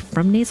relief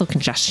from nasal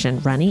congestion,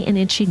 runny and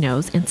itchy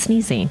nose, and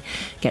sneezing.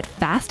 Get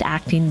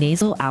fast-acting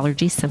nasal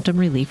allergy symptom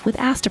relief with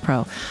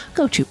Astapro.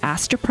 Go to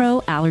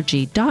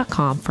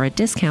astaproallergy.com for a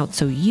discount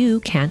so you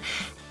can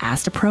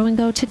Astepro and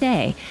Go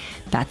today.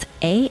 That's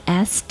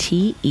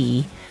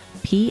ASTEPRO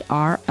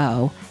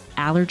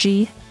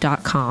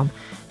allergy.com.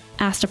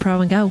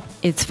 Astepro and Go.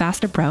 It's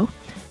Fastepro.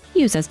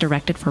 Use as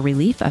directed for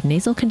relief of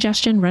nasal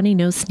congestion, runny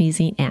nose,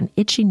 sneezing, and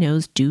itchy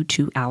nose due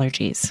to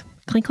allergies.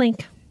 Clink,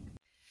 clink.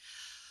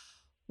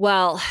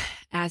 Well,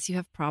 as you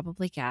have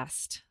probably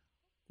guessed,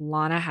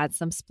 Lana had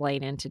some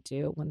splaining to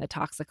do when the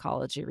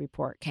toxicology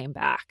report came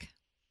back.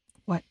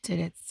 What did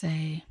it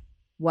say?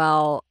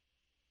 Well,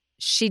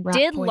 she Rat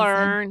did poison?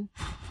 learn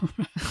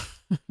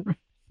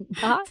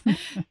not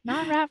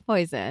rat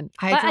poison,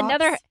 Eye but drops?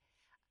 another.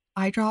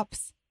 Eye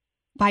drops?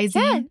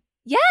 Visine?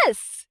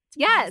 Yes.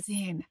 Yes.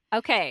 Visine.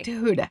 Okay.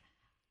 Dude.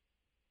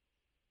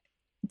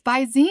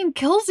 Visine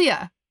kills you.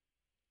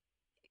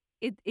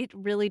 It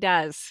really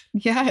does.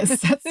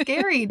 Yes, that's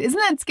scary. Isn't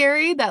that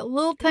scary? That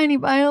little tiny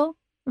vial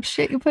of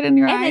shit you put in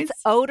your And eyes.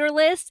 it's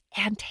odorless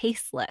and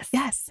tasteless.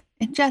 Yes.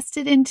 Ingest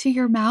it into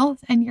your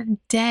mouth and you're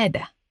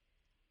dead.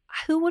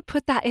 Who would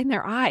put that in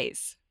their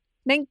eyes?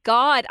 Thank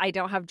God I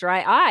don't have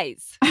dry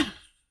eyes.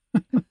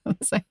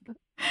 It's like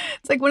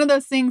one of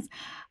those things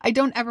I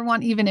don't ever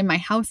want even in my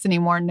house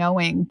anymore,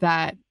 knowing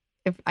that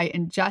if I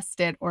ingest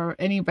it or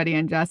anybody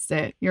ingests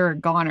it, you're a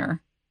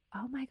goner.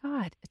 Oh my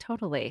God.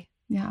 Totally.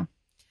 Yeah.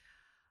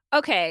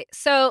 Okay.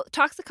 So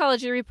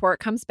toxicology report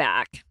comes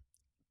back.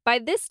 By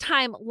this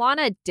time,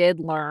 Lana did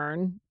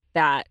learn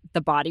that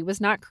the body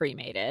was not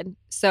cremated.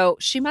 So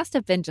she must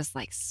have been just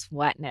like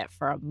sweating it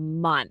for a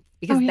month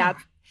because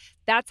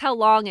that's how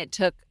long it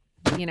took,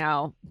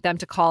 them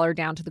to call her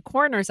down to the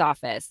coroner's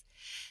office.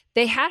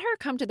 They had her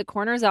come to the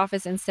coroner's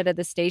office instead of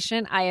the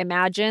station, I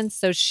imagine,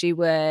 so she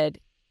would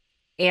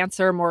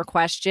answer more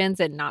questions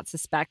and not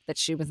suspect that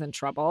she was in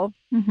trouble.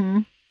 Mm-hmm.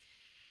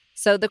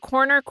 So the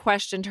coroner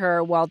questioned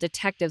her while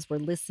detectives were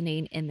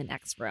listening in the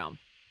next room.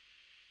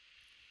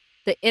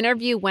 The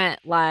interview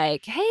went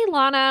like, "Hey,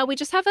 Lana, we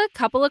just have a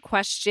couple of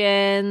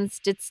questions.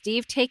 Did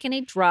Steve take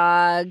any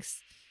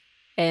drugs?"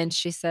 And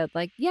she said,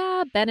 like,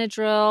 "Yeah,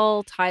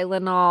 Benadryl,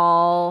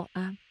 Tylenol.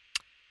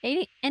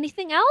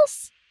 Anything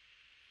else?"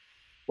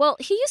 Well,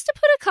 he used to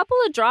put a couple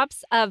of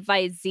drops of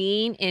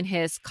Visine in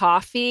his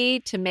coffee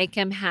to make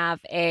him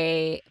have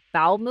a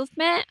bowel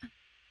movement.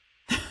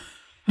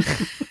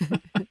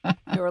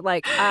 They were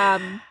like,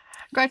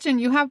 Gretchen,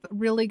 you have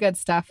really good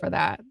stuff for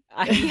that.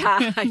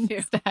 yeah, I do.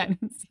 Instead,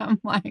 some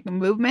like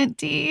movement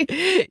tea.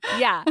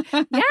 Yeah.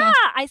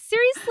 I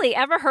seriously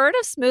ever heard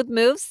of Smooth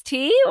Moves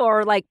tea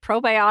or like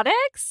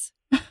probiotics?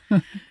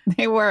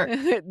 They work.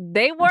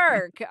 They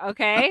work.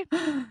 Okay.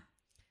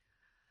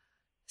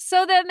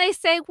 So then they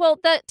say, well,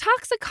 the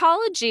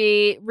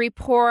toxicology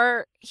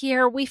report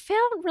here, we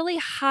found really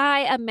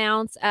high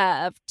amounts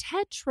of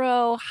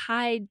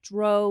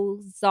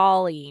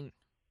tetrahydrozoline.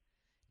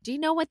 Do you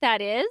know what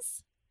that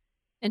is?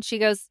 And she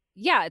goes,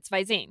 yeah, it's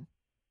Visine.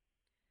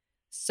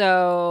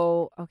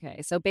 So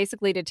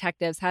basically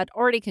detectives had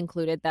already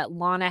concluded that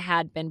Lana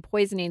had been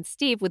poisoning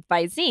Steve with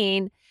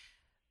Visine,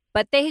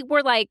 but they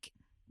were like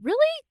really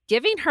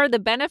giving her the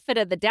benefit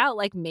of the doubt.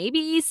 Like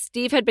maybe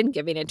Steve had been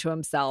giving it to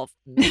himself.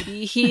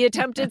 Maybe he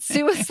attempted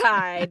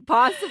suicide,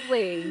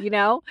 possibly,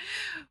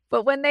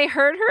 But when they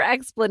heard her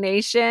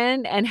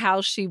explanation and how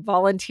she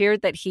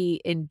volunteered that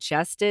he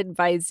ingested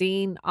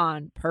Visine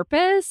on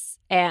purpose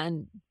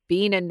and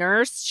being a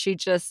nurse, she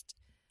just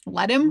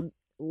let him.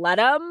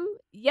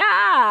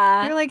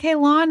 Yeah. You're like, hey,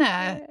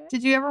 Lana,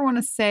 did you ever want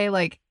to say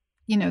like,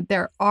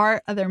 there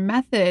are other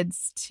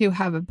methods to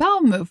have a bowel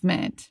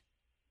movement?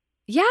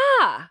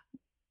 Yeah.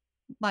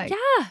 Like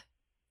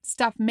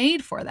stuff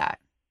made for that.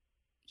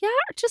 Yeah.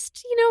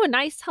 Just, a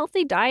nice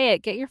healthy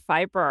diet. Get your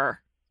fiber.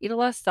 Eat a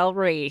lot of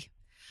celery.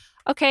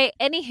 Okay.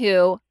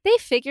 Anywho, they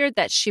figured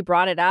that she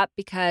brought it up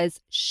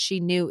because she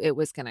knew it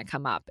was going to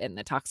come up in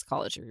the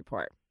toxicology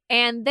report.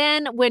 And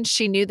then when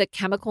she knew the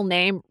chemical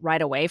name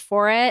right away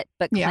for it,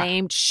 but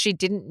claimed she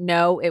didn't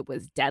know it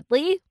was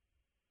deadly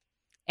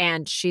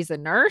and she's a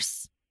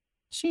nurse.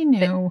 She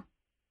knew.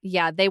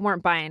 They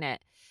weren't buying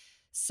it.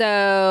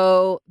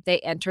 So they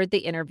entered the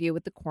interview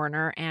with the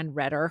coroner and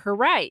read her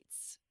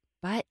rights.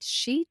 But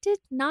she did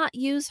not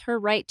use her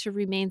right to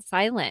remain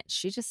silent.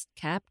 She just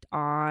kept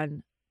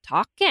on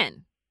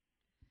talking.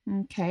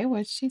 Okay,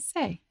 what'd she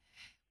say?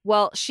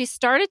 Well, she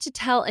started to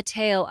tell a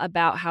tale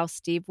about how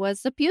Steve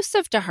was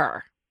abusive to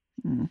her.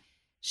 Mm.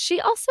 She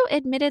also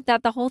admitted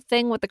that the whole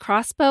thing with the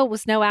crossbow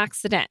was no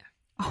accident.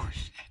 Oh,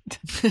 shit.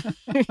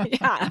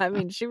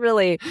 She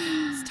really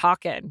was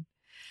talking.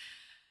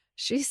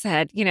 She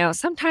said,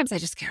 sometimes I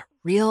just get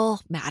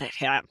real mad at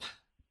him.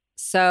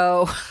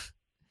 So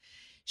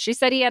she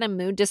said he had a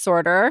mood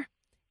disorder,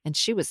 and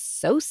she was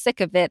so sick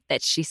of it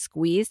that she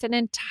squeezed an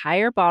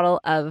entire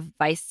bottle of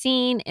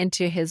Visine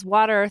into his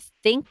water,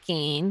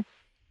 thinking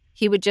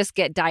he would just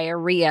get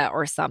diarrhea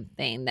or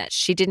something, that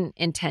she didn't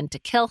intend to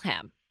kill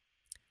him.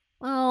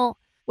 Well,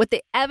 what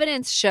the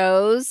evidence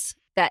shows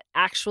that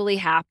actually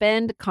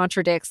happened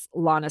contradicts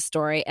Lana's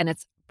story, and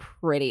it's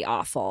pretty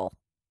awful.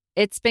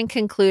 It's been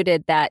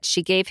concluded that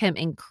she gave him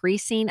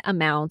increasing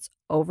amounts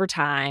over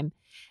time,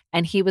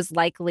 and he was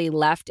likely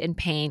left in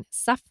pain,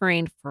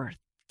 suffering for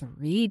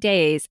 3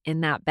 days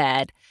in that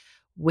bed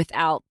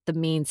without the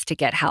means to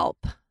get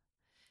help.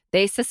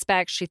 They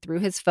suspect she threw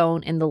his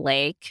phone in the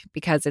lake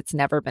because it's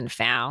never been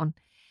found.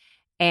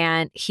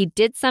 And he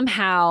did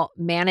somehow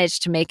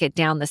manage to make it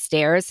down the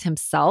stairs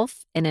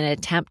himself in an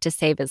attempt to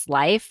save his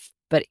life,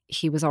 but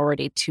he was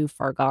already too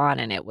far gone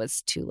and it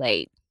was too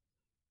late.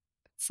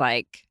 It's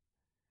like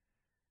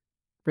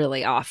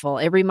really awful.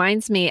 It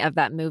reminds me of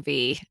that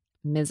movie,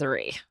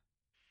 Misery.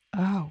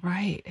 Oh,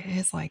 right. It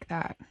is like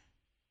that.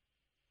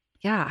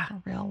 Yeah.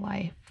 Real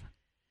life.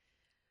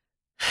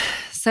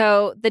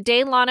 So the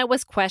day Lana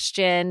was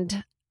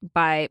questioned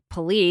by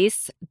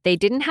police, they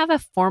didn't have a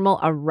formal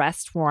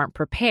arrest warrant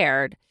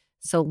prepared.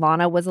 So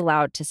Lana was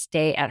allowed to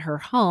stay at her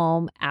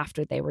home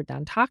after they were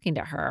done talking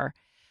to her.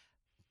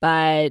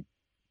 But,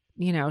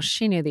 you know,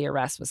 she knew the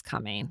arrest was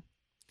coming.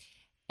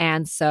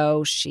 And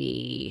so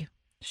she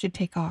should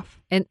take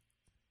off.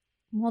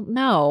 Well,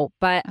 no,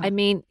 but I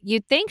mean,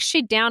 you'd think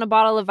she'd down a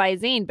bottle of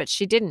Visine, but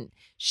she didn't.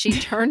 She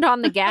turned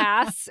on the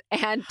gas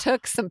and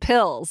took some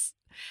pills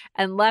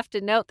and left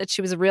a note that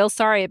she was real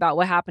sorry about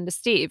what happened to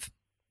Steve.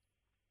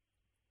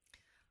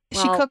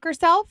 Did she cook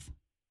herself?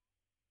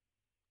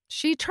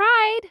 She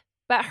tried,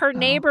 but her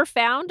neighbor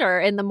found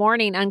her in the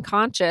morning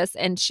unconscious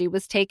and she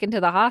was taken to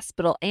the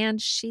hospital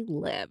and she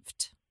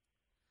lived.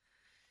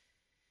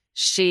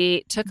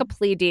 She took a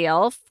plea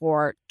deal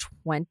for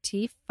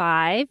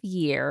 25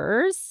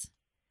 years.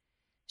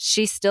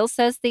 She still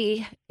says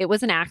it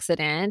was an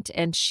accident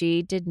and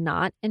she did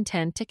not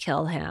intend to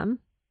kill him.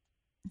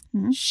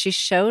 Mm-hmm. She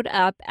showed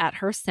up at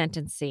her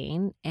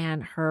sentencing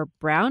and her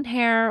brown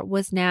hair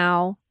was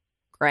now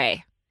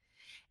gray.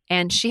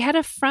 And she had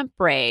a front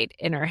braid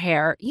in her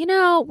hair, you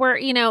know, where,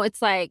 you know,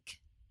 it's like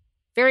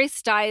very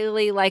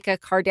stylish, like a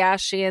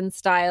Kardashian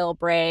style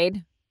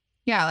braid.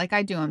 Yeah, like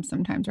I do them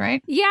sometimes,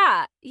 right?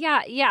 Yeah.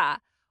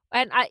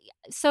 And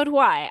so do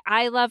I.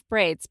 I love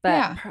braids,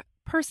 but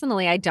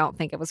personally, I don't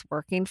think it was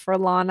working for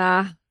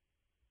Lana.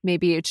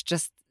 Maybe it's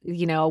just,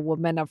 you know, a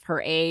woman of her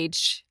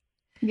age.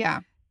 Yeah.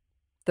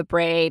 The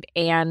braid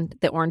and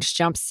the orange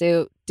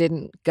jumpsuit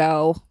didn't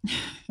go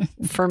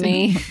for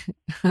me.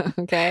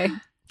 Okay.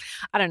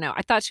 I don't know.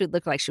 I thought she would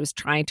look like she was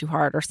trying too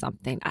hard or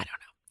something. I don't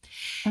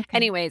know. Okay.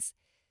 Anyways,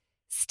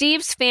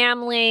 Steve's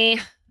family,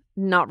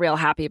 not real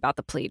happy about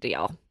the plea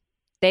deal.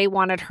 They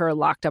wanted her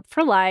locked up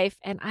for life.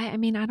 And I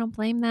mean, I don't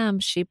blame them.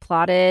 She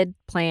plotted,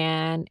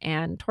 planned,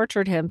 and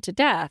tortured him to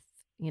death.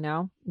 You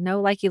know,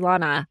 no likey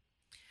Lana.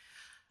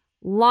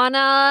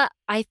 Lana,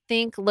 I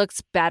think,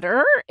 looks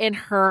better in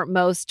her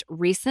most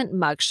recent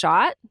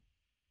mugshot,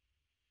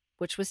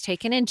 which was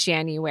taken in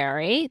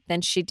January,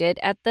 than she did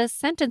at the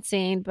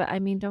sentencing. But I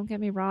mean, don't get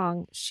me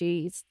wrong.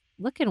 She's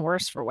looking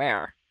worse for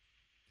wear.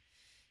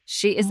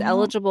 She is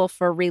eligible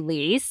for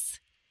release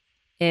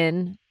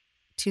in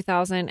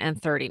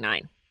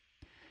 2039.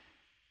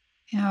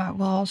 Yeah,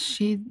 well,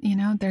 you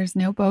know, there's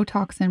no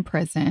Botox in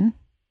prison.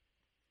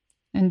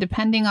 And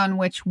depending on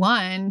which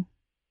one,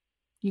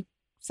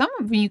 some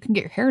of them you can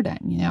get your hair done,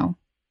 you know.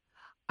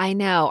 I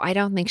know. I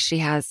don't think she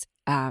has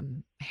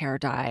hair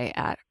dye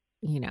at,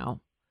 you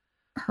know,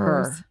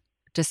 her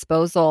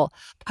disposal.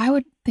 I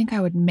would think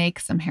I would make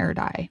some hair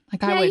dye.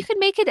 Like you could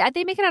make it.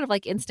 They make it out of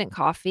like instant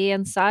coffee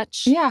and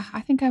such. Yeah, I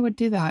think I would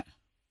do that.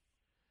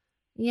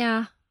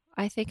 Yeah,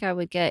 I think I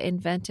would get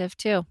inventive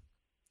too.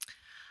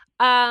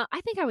 I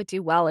think I would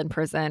do well in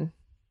prison.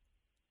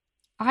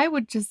 I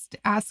would just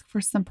ask for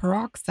some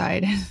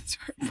peroxide and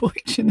start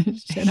bleaching the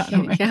shit out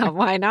of my Yeah,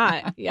 why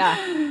not?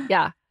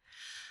 Yeah.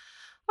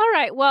 All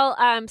right.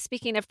 Well,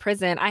 speaking of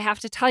prison, I have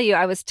to tell you,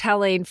 I was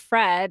telling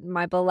Fred,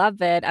 my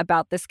beloved,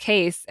 about this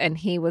case, and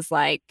he was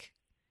like,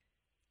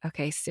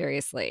 okay,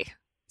 seriously,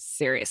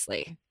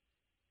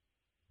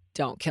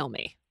 don't kill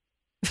me.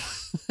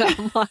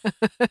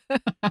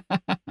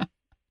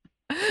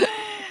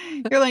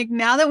 You're like,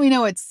 now that we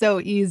know it's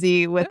so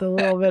easy with a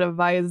little bit of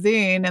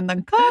Visine and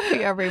then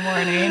coffee every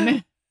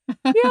morning.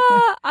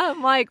 Yeah,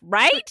 I'm like,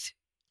 right?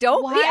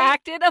 Don't be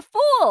acting a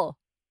fool.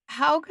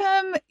 How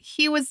come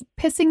he was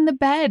pissing the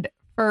bed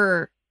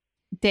for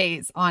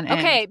days on end?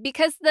 Okay,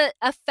 because the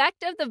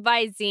effect of the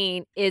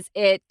Visine is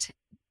it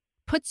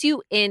puts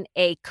you in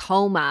a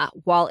coma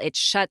while it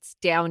shuts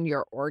down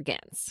your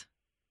organs.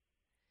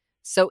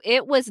 So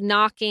it was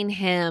knocking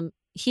him.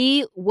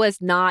 He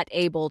was not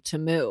able to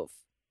move.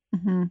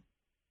 Mm-hmm.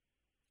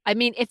 I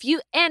mean,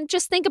 and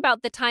just think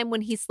about the time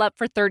when he slept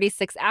for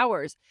 36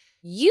 hours.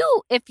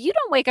 If you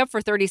don't wake up for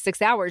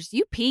 36 hours,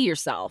 you pee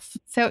yourself.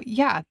 So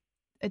yeah,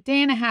 a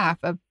day and a half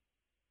of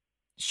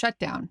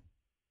shutdown.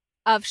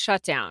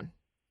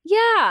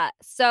 Yeah.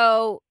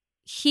 So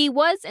he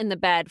was in the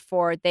bed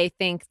for, they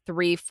think,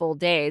 3 full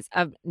days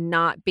of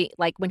not being,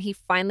 like when he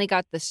finally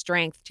got the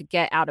strength to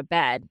get out of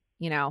bed,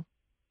 you know,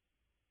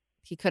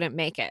 he couldn't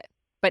make it.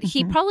 But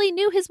he probably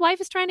knew his wife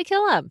was trying to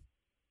kill him.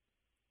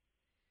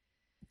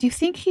 Do you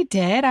think he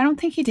did? I don't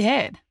think he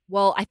did.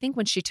 Well, I think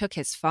when she took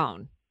his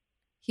phone,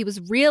 he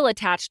was real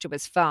attached to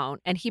his phone.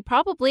 And he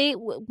probably,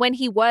 when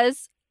he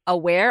was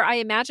aware, I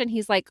imagine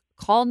he's like,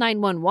 call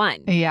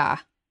 911. Yeah.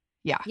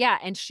 Yeah.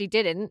 And she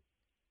didn't.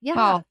 Yeah.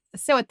 Well,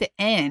 so at the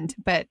end,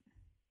 but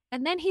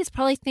And then he's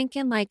probably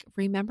thinking, like,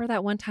 remember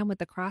that one time with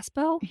the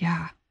crossbow?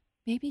 yeah.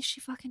 Maybe she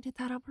fucking did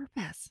that on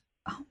purpose.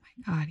 Oh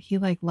my God. He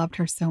like loved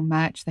her so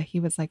much that he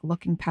was like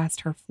looking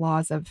past her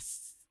flaws of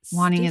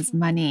wanting his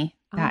money.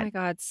 Oh That my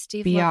God,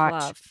 Steve biatch.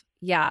 Love.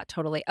 Yeah,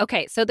 totally.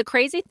 Okay, so the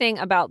crazy thing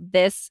about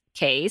this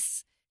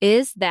case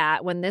is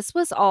that when this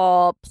was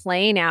all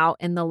playing out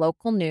in the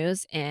local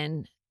news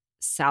in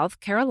South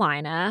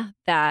Carolina,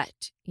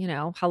 that, you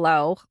know,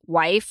 hello,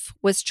 wife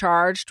was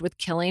charged with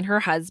killing her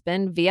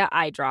husband via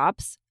eye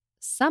drops,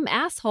 some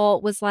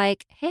asshole was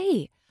like,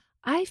 hey,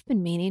 I've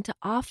been meaning to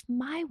off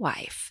my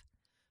wife.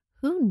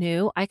 Who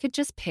knew I could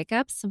just pick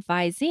up some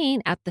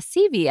Visine at the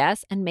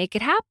CVS and make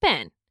it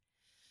happen?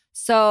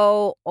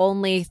 So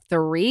only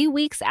 3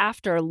 weeks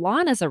after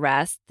Lana's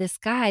arrest, this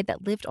guy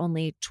that lived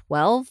only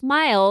 12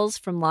 miles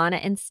from Lana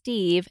and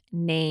Steve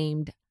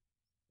named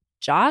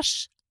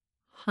Josh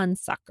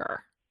Hunsucker.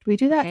 Did we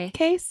do that Okay.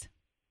 case?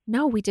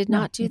 No, we did No,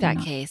 not do we did that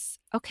not. case.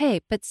 Okay,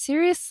 but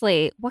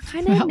seriously, what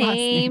kind of That last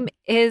name name.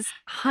 is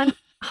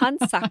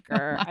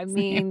Hunsucker? I Last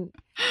mean,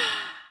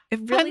 it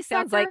really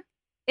sounds like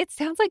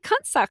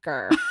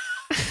Cuntsucker.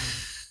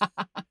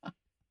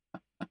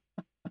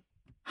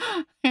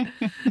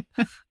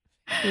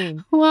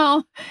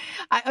 Well,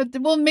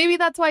 well, maybe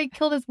that's why he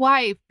killed his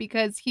wife,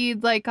 because he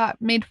like got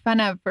made fun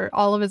of for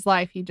all of his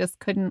life. He just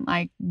couldn't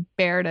like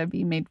bear to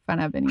be made fun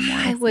of anymore.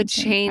 I or would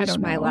something. I change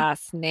don't my know.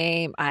 last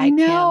name. I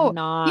know.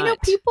 Cannot. You know,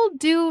 people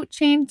do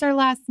change their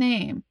last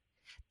name.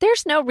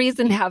 There's no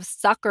reason to have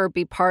sucker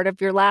be part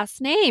of your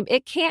last name.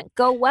 It can't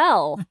go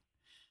well.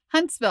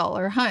 Huntsville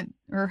or Hunt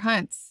or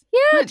Hunts. Yeah,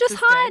 Hunt just is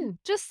good. Hun.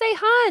 Just say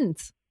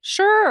Hunt.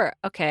 Sure.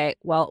 Okay.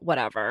 Well,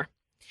 whatever.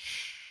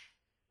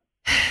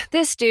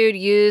 This dude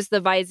used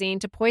the Visine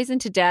to poison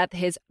to death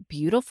his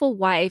beautiful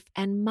wife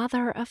and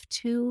mother of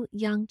 2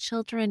 young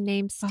children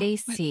named Oh, what the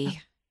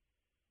Stacy.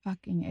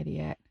 Fucking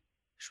idiot.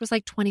 She was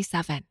like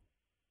 27.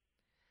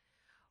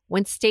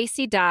 When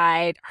Stacy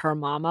died, her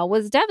mama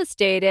was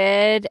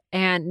devastated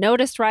and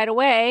noticed right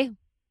away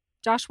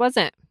Josh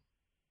wasn't.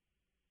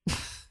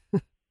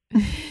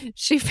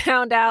 She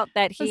found out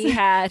that he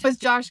had... Was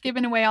Josh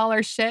giving away all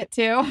her shit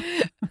too?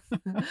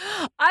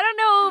 I don't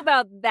know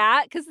about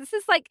that, because this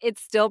is like,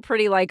 it's still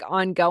pretty like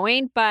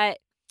ongoing, but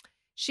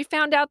she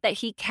found out that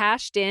he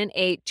cashed in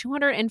a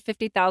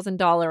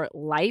 $250,000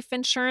 life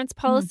insurance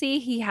policy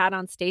he had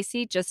on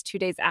Stacy just 2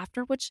 days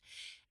after, which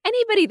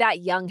anybody that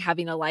young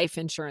having a life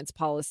insurance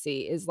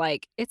policy is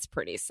like, it's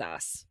pretty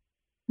sus,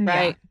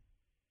 right?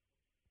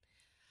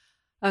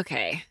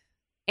 Okay.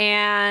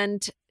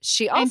 And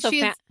she also and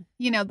she's,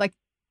 you know, like,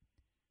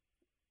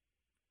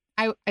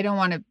 I don't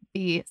want to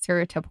be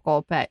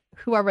stereotypical, but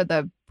whoever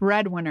the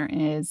breadwinner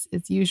is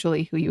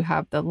usually who you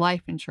have the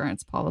life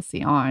insurance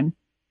policy on,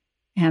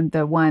 and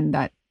the one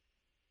that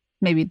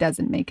maybe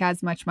doesn't make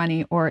as much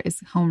money or is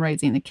home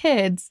raising the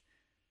kids.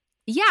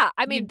 yeah,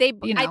 I mean,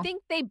 you know. I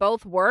think they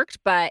both worked,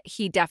 but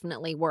he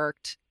definitely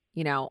worked,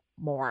 you know,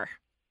 more.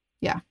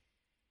 Yeah.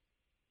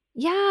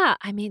 Yeah.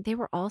 I mean, they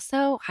were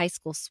also high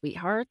school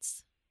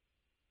sweethearts.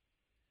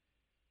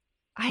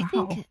 I Wow.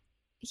 think,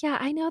 yeah,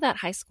 I know that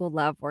high school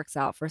love works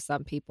out for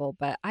some people,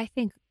 but I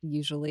think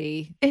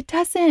usually, It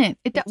doesn't.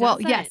 Well,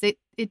 doesn't. yes,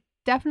 it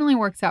definitely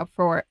works out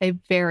for a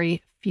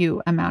very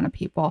few amount of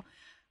people,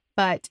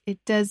 but it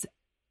does.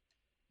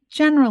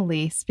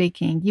 Generally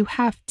speaking, you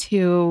have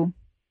to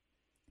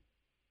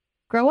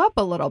grow up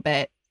a little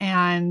bit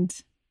and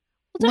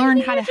Well, don't you learn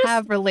think how to you're just-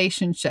 have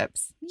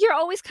relationships. you're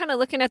always kind of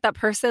looking at that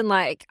person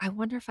like, I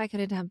wonder if I could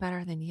have done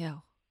better than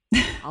you.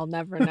 I'll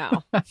never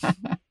know.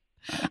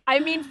 I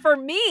mean, for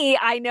me,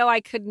 I know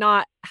I could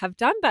not have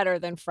done better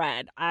than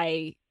Fred.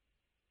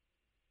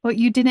 Well,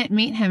 you didn't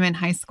meet him in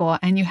high school,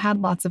 and you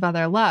had lots of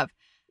other love.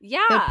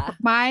 Yeah.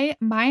 My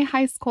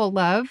high school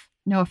love,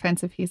 no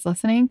offense if he's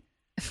listening,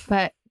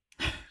 but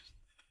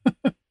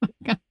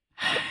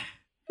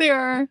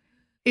there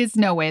is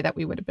no way that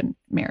we would have been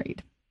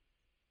married.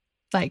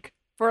 Like,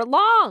 For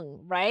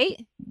long,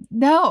 right?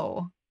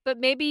 no. But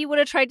maybe you would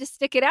have tried to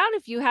stick it out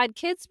if you had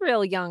kids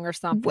real young or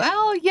something.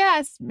 Well,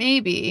 yes,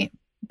 maybe.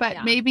 But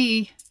Yeah.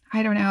 maybe,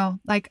 I don't know.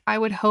 Like, I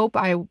would hope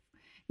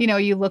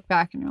you look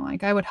back and you're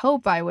like, I would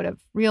hope I would have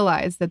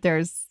realized that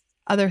there's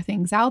other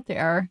things out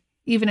there,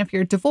 even if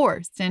you're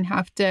divorced and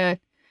have to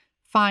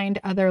find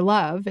other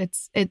love.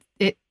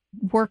 It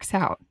works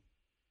out.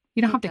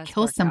 You don't It have to does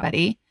kill work out.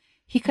 somebody.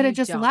 He could have You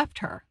just don't. left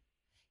her.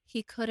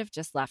 He could have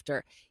just left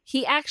her.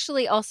 He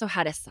actually also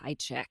had a side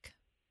chick.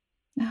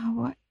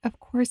 No, of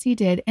course he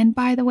did. And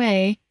by the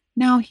way,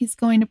 now he's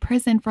going to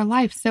prison for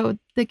life. So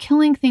the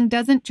killing thing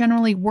doesn't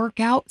generally work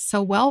out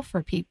so well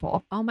for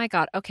people. Oh my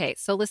God. Okay.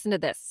 So listen to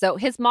this. So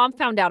his mom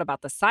found out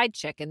about the side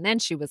chick, and then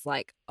she was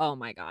like, oh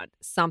my God,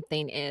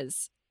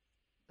 something's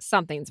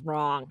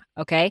wrong.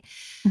 Okay.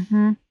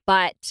 Mm-hmm.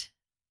 But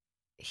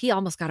he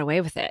almost got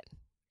away with it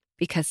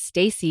because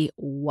Stacy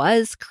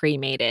was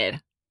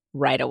cremated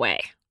right away.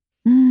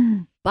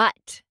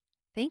 But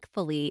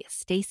thankfully,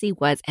 Stacy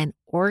was an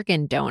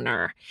organ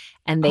donor,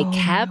 and they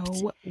kept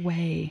No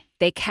way.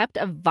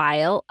 a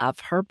vial of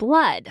her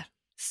blood.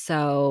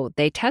 So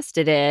they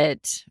tested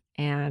it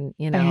and,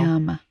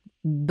 Bam.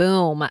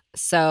 boom.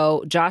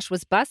 So Josh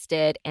was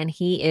busted and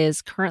he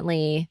is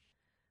currently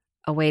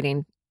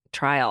awaiting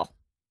trial.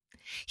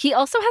 He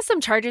also has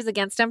some charges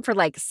against him for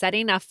like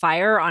setting a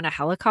fire on a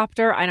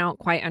helicopter. I don't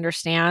quite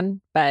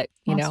understand, but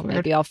That's weird.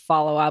 maybe I'll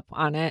follow up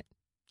on it.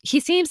 He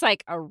seems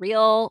like a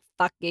real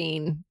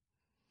fucking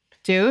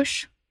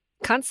Douche.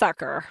 cunt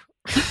sucker.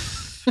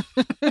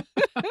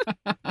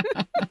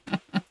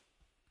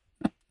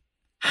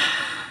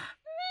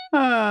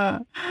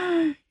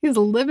 He's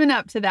living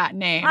up to that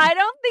name. I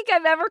don't think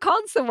I've ever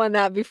called someone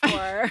that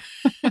before.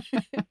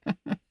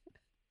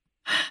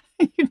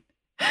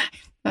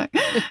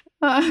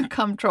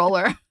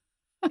 Comptroller.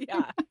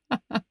 Yeah.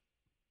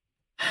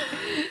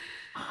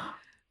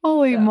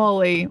 Holy Yeah.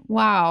 moly.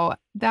 Wow.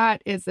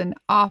 That is an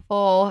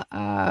awful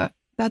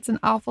that's an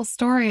awful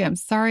story. I'm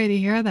sorry to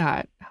hear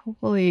that.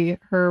 Hopefully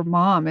her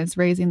mom is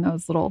raising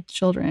those little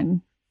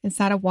children. Is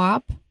that a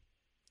WAP?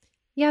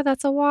 Yeah,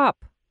 that's a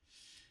WAP.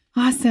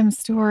 Awesome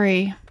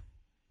story.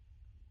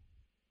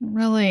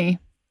 Really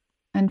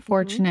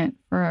unfortunate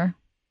for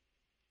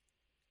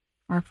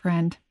our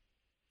friend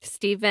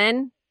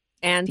Stephen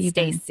and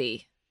Stephen.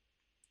 Stacy.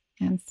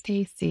 and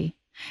Stacy.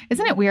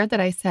 Isn't it weird that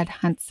I said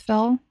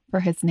Huntsville for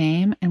his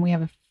name and we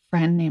have a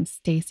friend named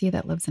Stacy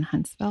that lives in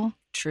Huntsville?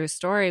 True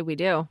story. We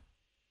do.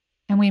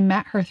 And we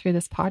met her through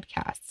this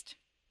podcast.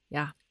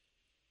 Yeah.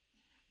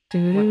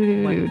 Do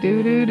do do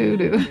do do do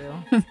do.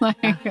 It's like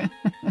Yeah.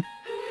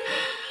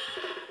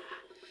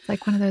 it's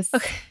like one of those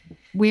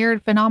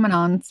weird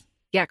phenomenons.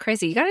 Yeah,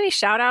 crazy. You got any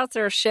shout outs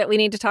or shit we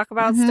need to talk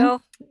about Mhm.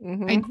 still? I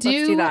Let's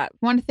do do that.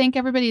 want to thank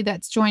everybody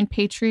that's joined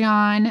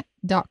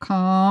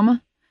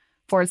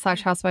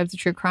patreon.com/Housewives of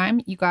True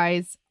Crime. You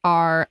guys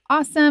are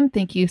awesome.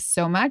 Thank you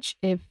so much.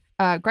 If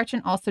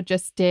Gretchen also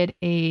just did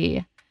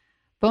a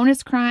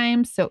bonus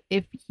crime. So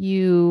if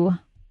you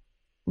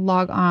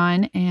log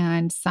on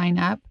and sign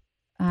up,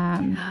 Hear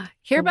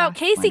the about last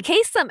Casey one.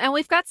 Kasem, and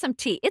we've got some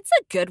tea. It's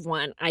a good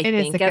one, I It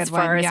is think, a as good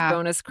far one, as yeah.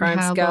 bonus we crimes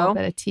had a little go.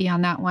 bit of tea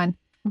on that one.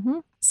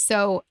 Mhm.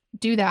 So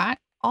do that.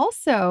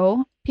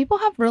 Also, people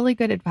have really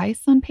good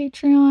advice on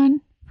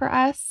Patreon for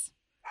us.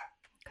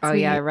 'Cause Oh,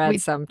 yeah, I read we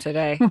some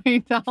today.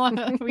 we tell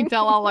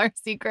all our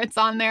secrets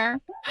on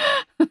there.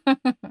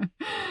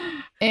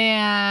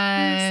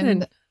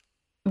 And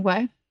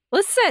what?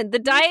 Listen, the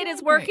diet doing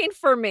is great. working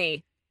for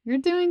me. You're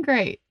doing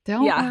great.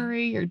 Don't Yeah.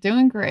 worry. You're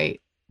doing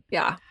great.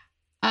 Yeah.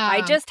 I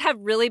Um, just have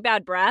really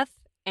bad breath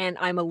and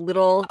I'm a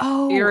little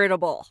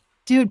irritable.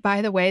 dude,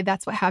 by the way,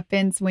 that's what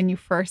happens when you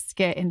first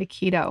get into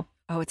keto.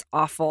 Oh, it's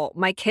awful.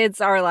 My kids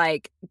are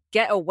like,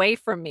 get away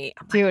from me.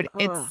 I'm Dude,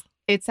 like, ugh.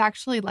 it's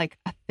actually like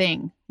a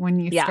thing when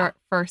you Yeah.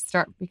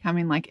 start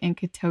becoming like in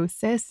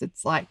ketosis.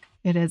 It's like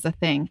it is a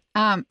thing.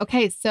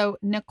 Okay, so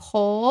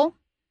Nicole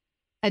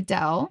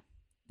Adele,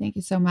 thank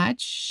you so much.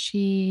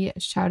 She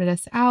shouted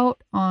us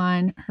out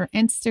on her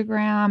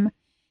Instagram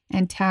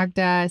and tagged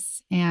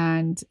us,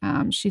 and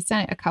she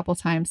sent it a couple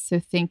times. So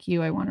thank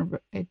you. I want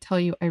to tell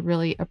you I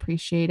really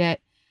appreciate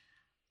it.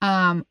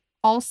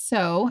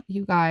 Also,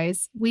 you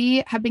guys,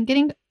 we have been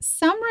getting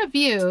some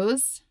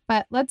reviews,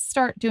 but let's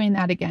start doing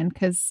that again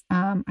because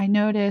I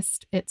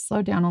noticed it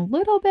slowed down a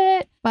little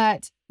bit,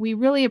 but we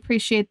really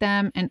appreciate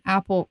them and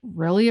Apple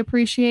really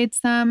appreciates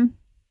them.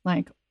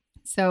 Like,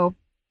 so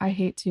I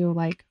hate to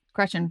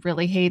Gretchen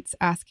really hates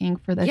asking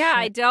for this. Yeah, shit,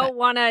 I don't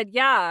want to.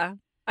 Yeah,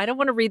 I don't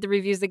want to read the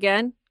reviews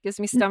again. Gives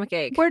me stomach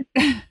ache.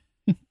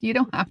 You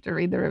don't have to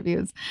read the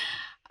reviews.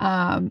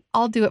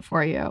 I'll do it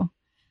for you.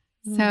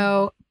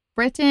 So,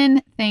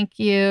 Britton, thank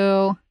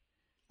you.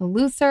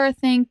 Lucer,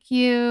 thank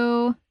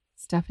you.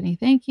 Stephanie,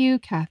 thank you.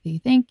 Kathy,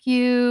 thank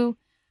you.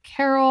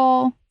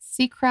 Carol,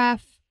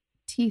 Seacref,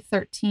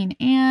 T13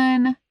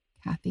 Ann,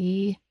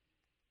 Kathy,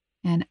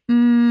 and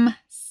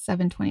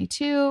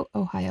 722,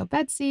 Ohio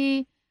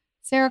Betsy,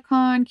 Sarah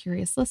Con,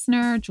 Curious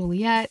Listener,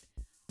 Juliet.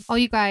 All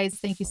you guys,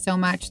 thank you so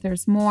much.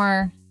 There's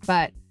more,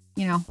 but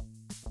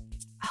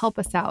help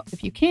us out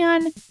if you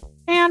can.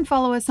 And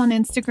follow us on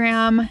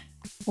Instagram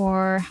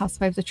or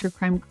Housewives of True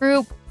Crime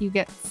group. You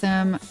get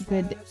some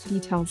good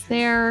details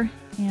there.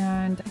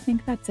 And I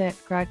think that's it,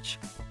 Gretch,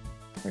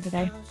 for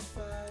today.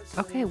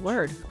 Okay,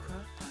 word.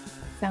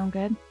 Sound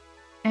good?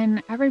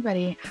 And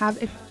everybody,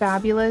 have a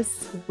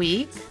fabulous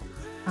week.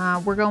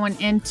 We're going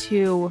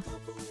into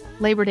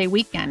Labor Day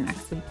weekend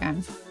next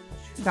weekend.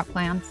 You got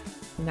plans?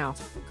 No.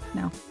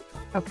 No.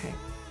 Okay.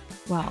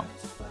 Well,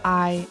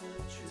 I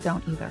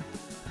don't either.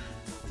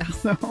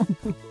 So,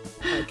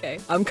 Okay.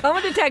 I'm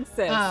coming to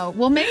Texas.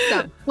 we'll make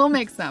some. We'll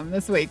make some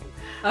this week.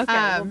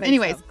 Okay. we'll make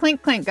Anyways, some.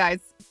 clink, clink, guys.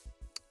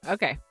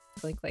 Okay.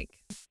 Clink, clink.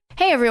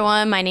 Hey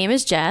everyone, my name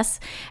is Jess,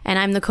 and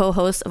I'm the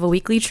co-host of a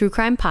weekly true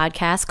crime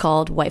podcast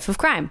called Wife of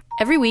Crime.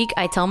 Every week,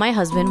 I tell my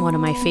husband one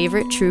of my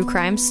favorite true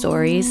crime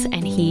stories,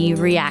 and he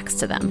reacts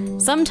to them.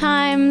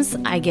 Sometimes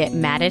I get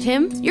mad at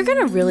him. You're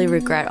gonna really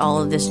regret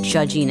all of this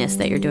judginess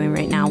that you're doing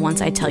right now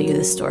once I tell you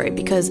this story,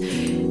 because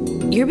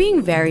You're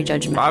being very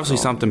judgmental. Obviously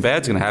something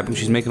bad's gonna happen.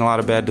 She's making a lot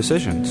of bad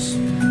decisions.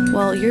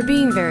 Well, you're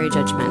being very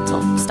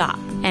judgmental. Stop.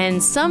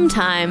 And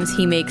sometimes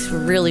he makes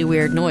really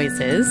weird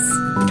noises.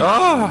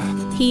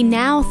 Oh! He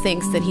now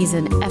thinks that he's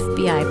an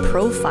FBI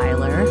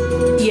profiler.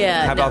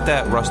 Yeah. How about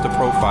that? Russ the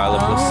profiler,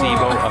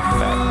 placebo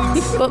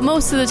effect. But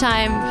most of the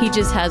time, he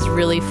just has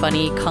really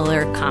funny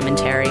color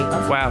commentary.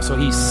 Wow, so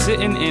he's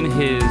sitting in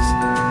his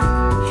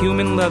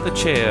human leather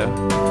chair,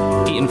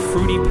 eating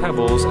Fruity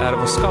Pebbles out of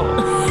a skull.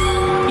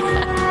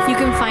 You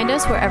can find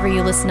us wherever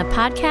you listen to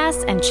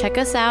podcasts and check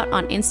us out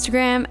on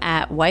Instagram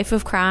at Wife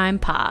of Crime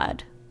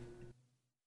Pod.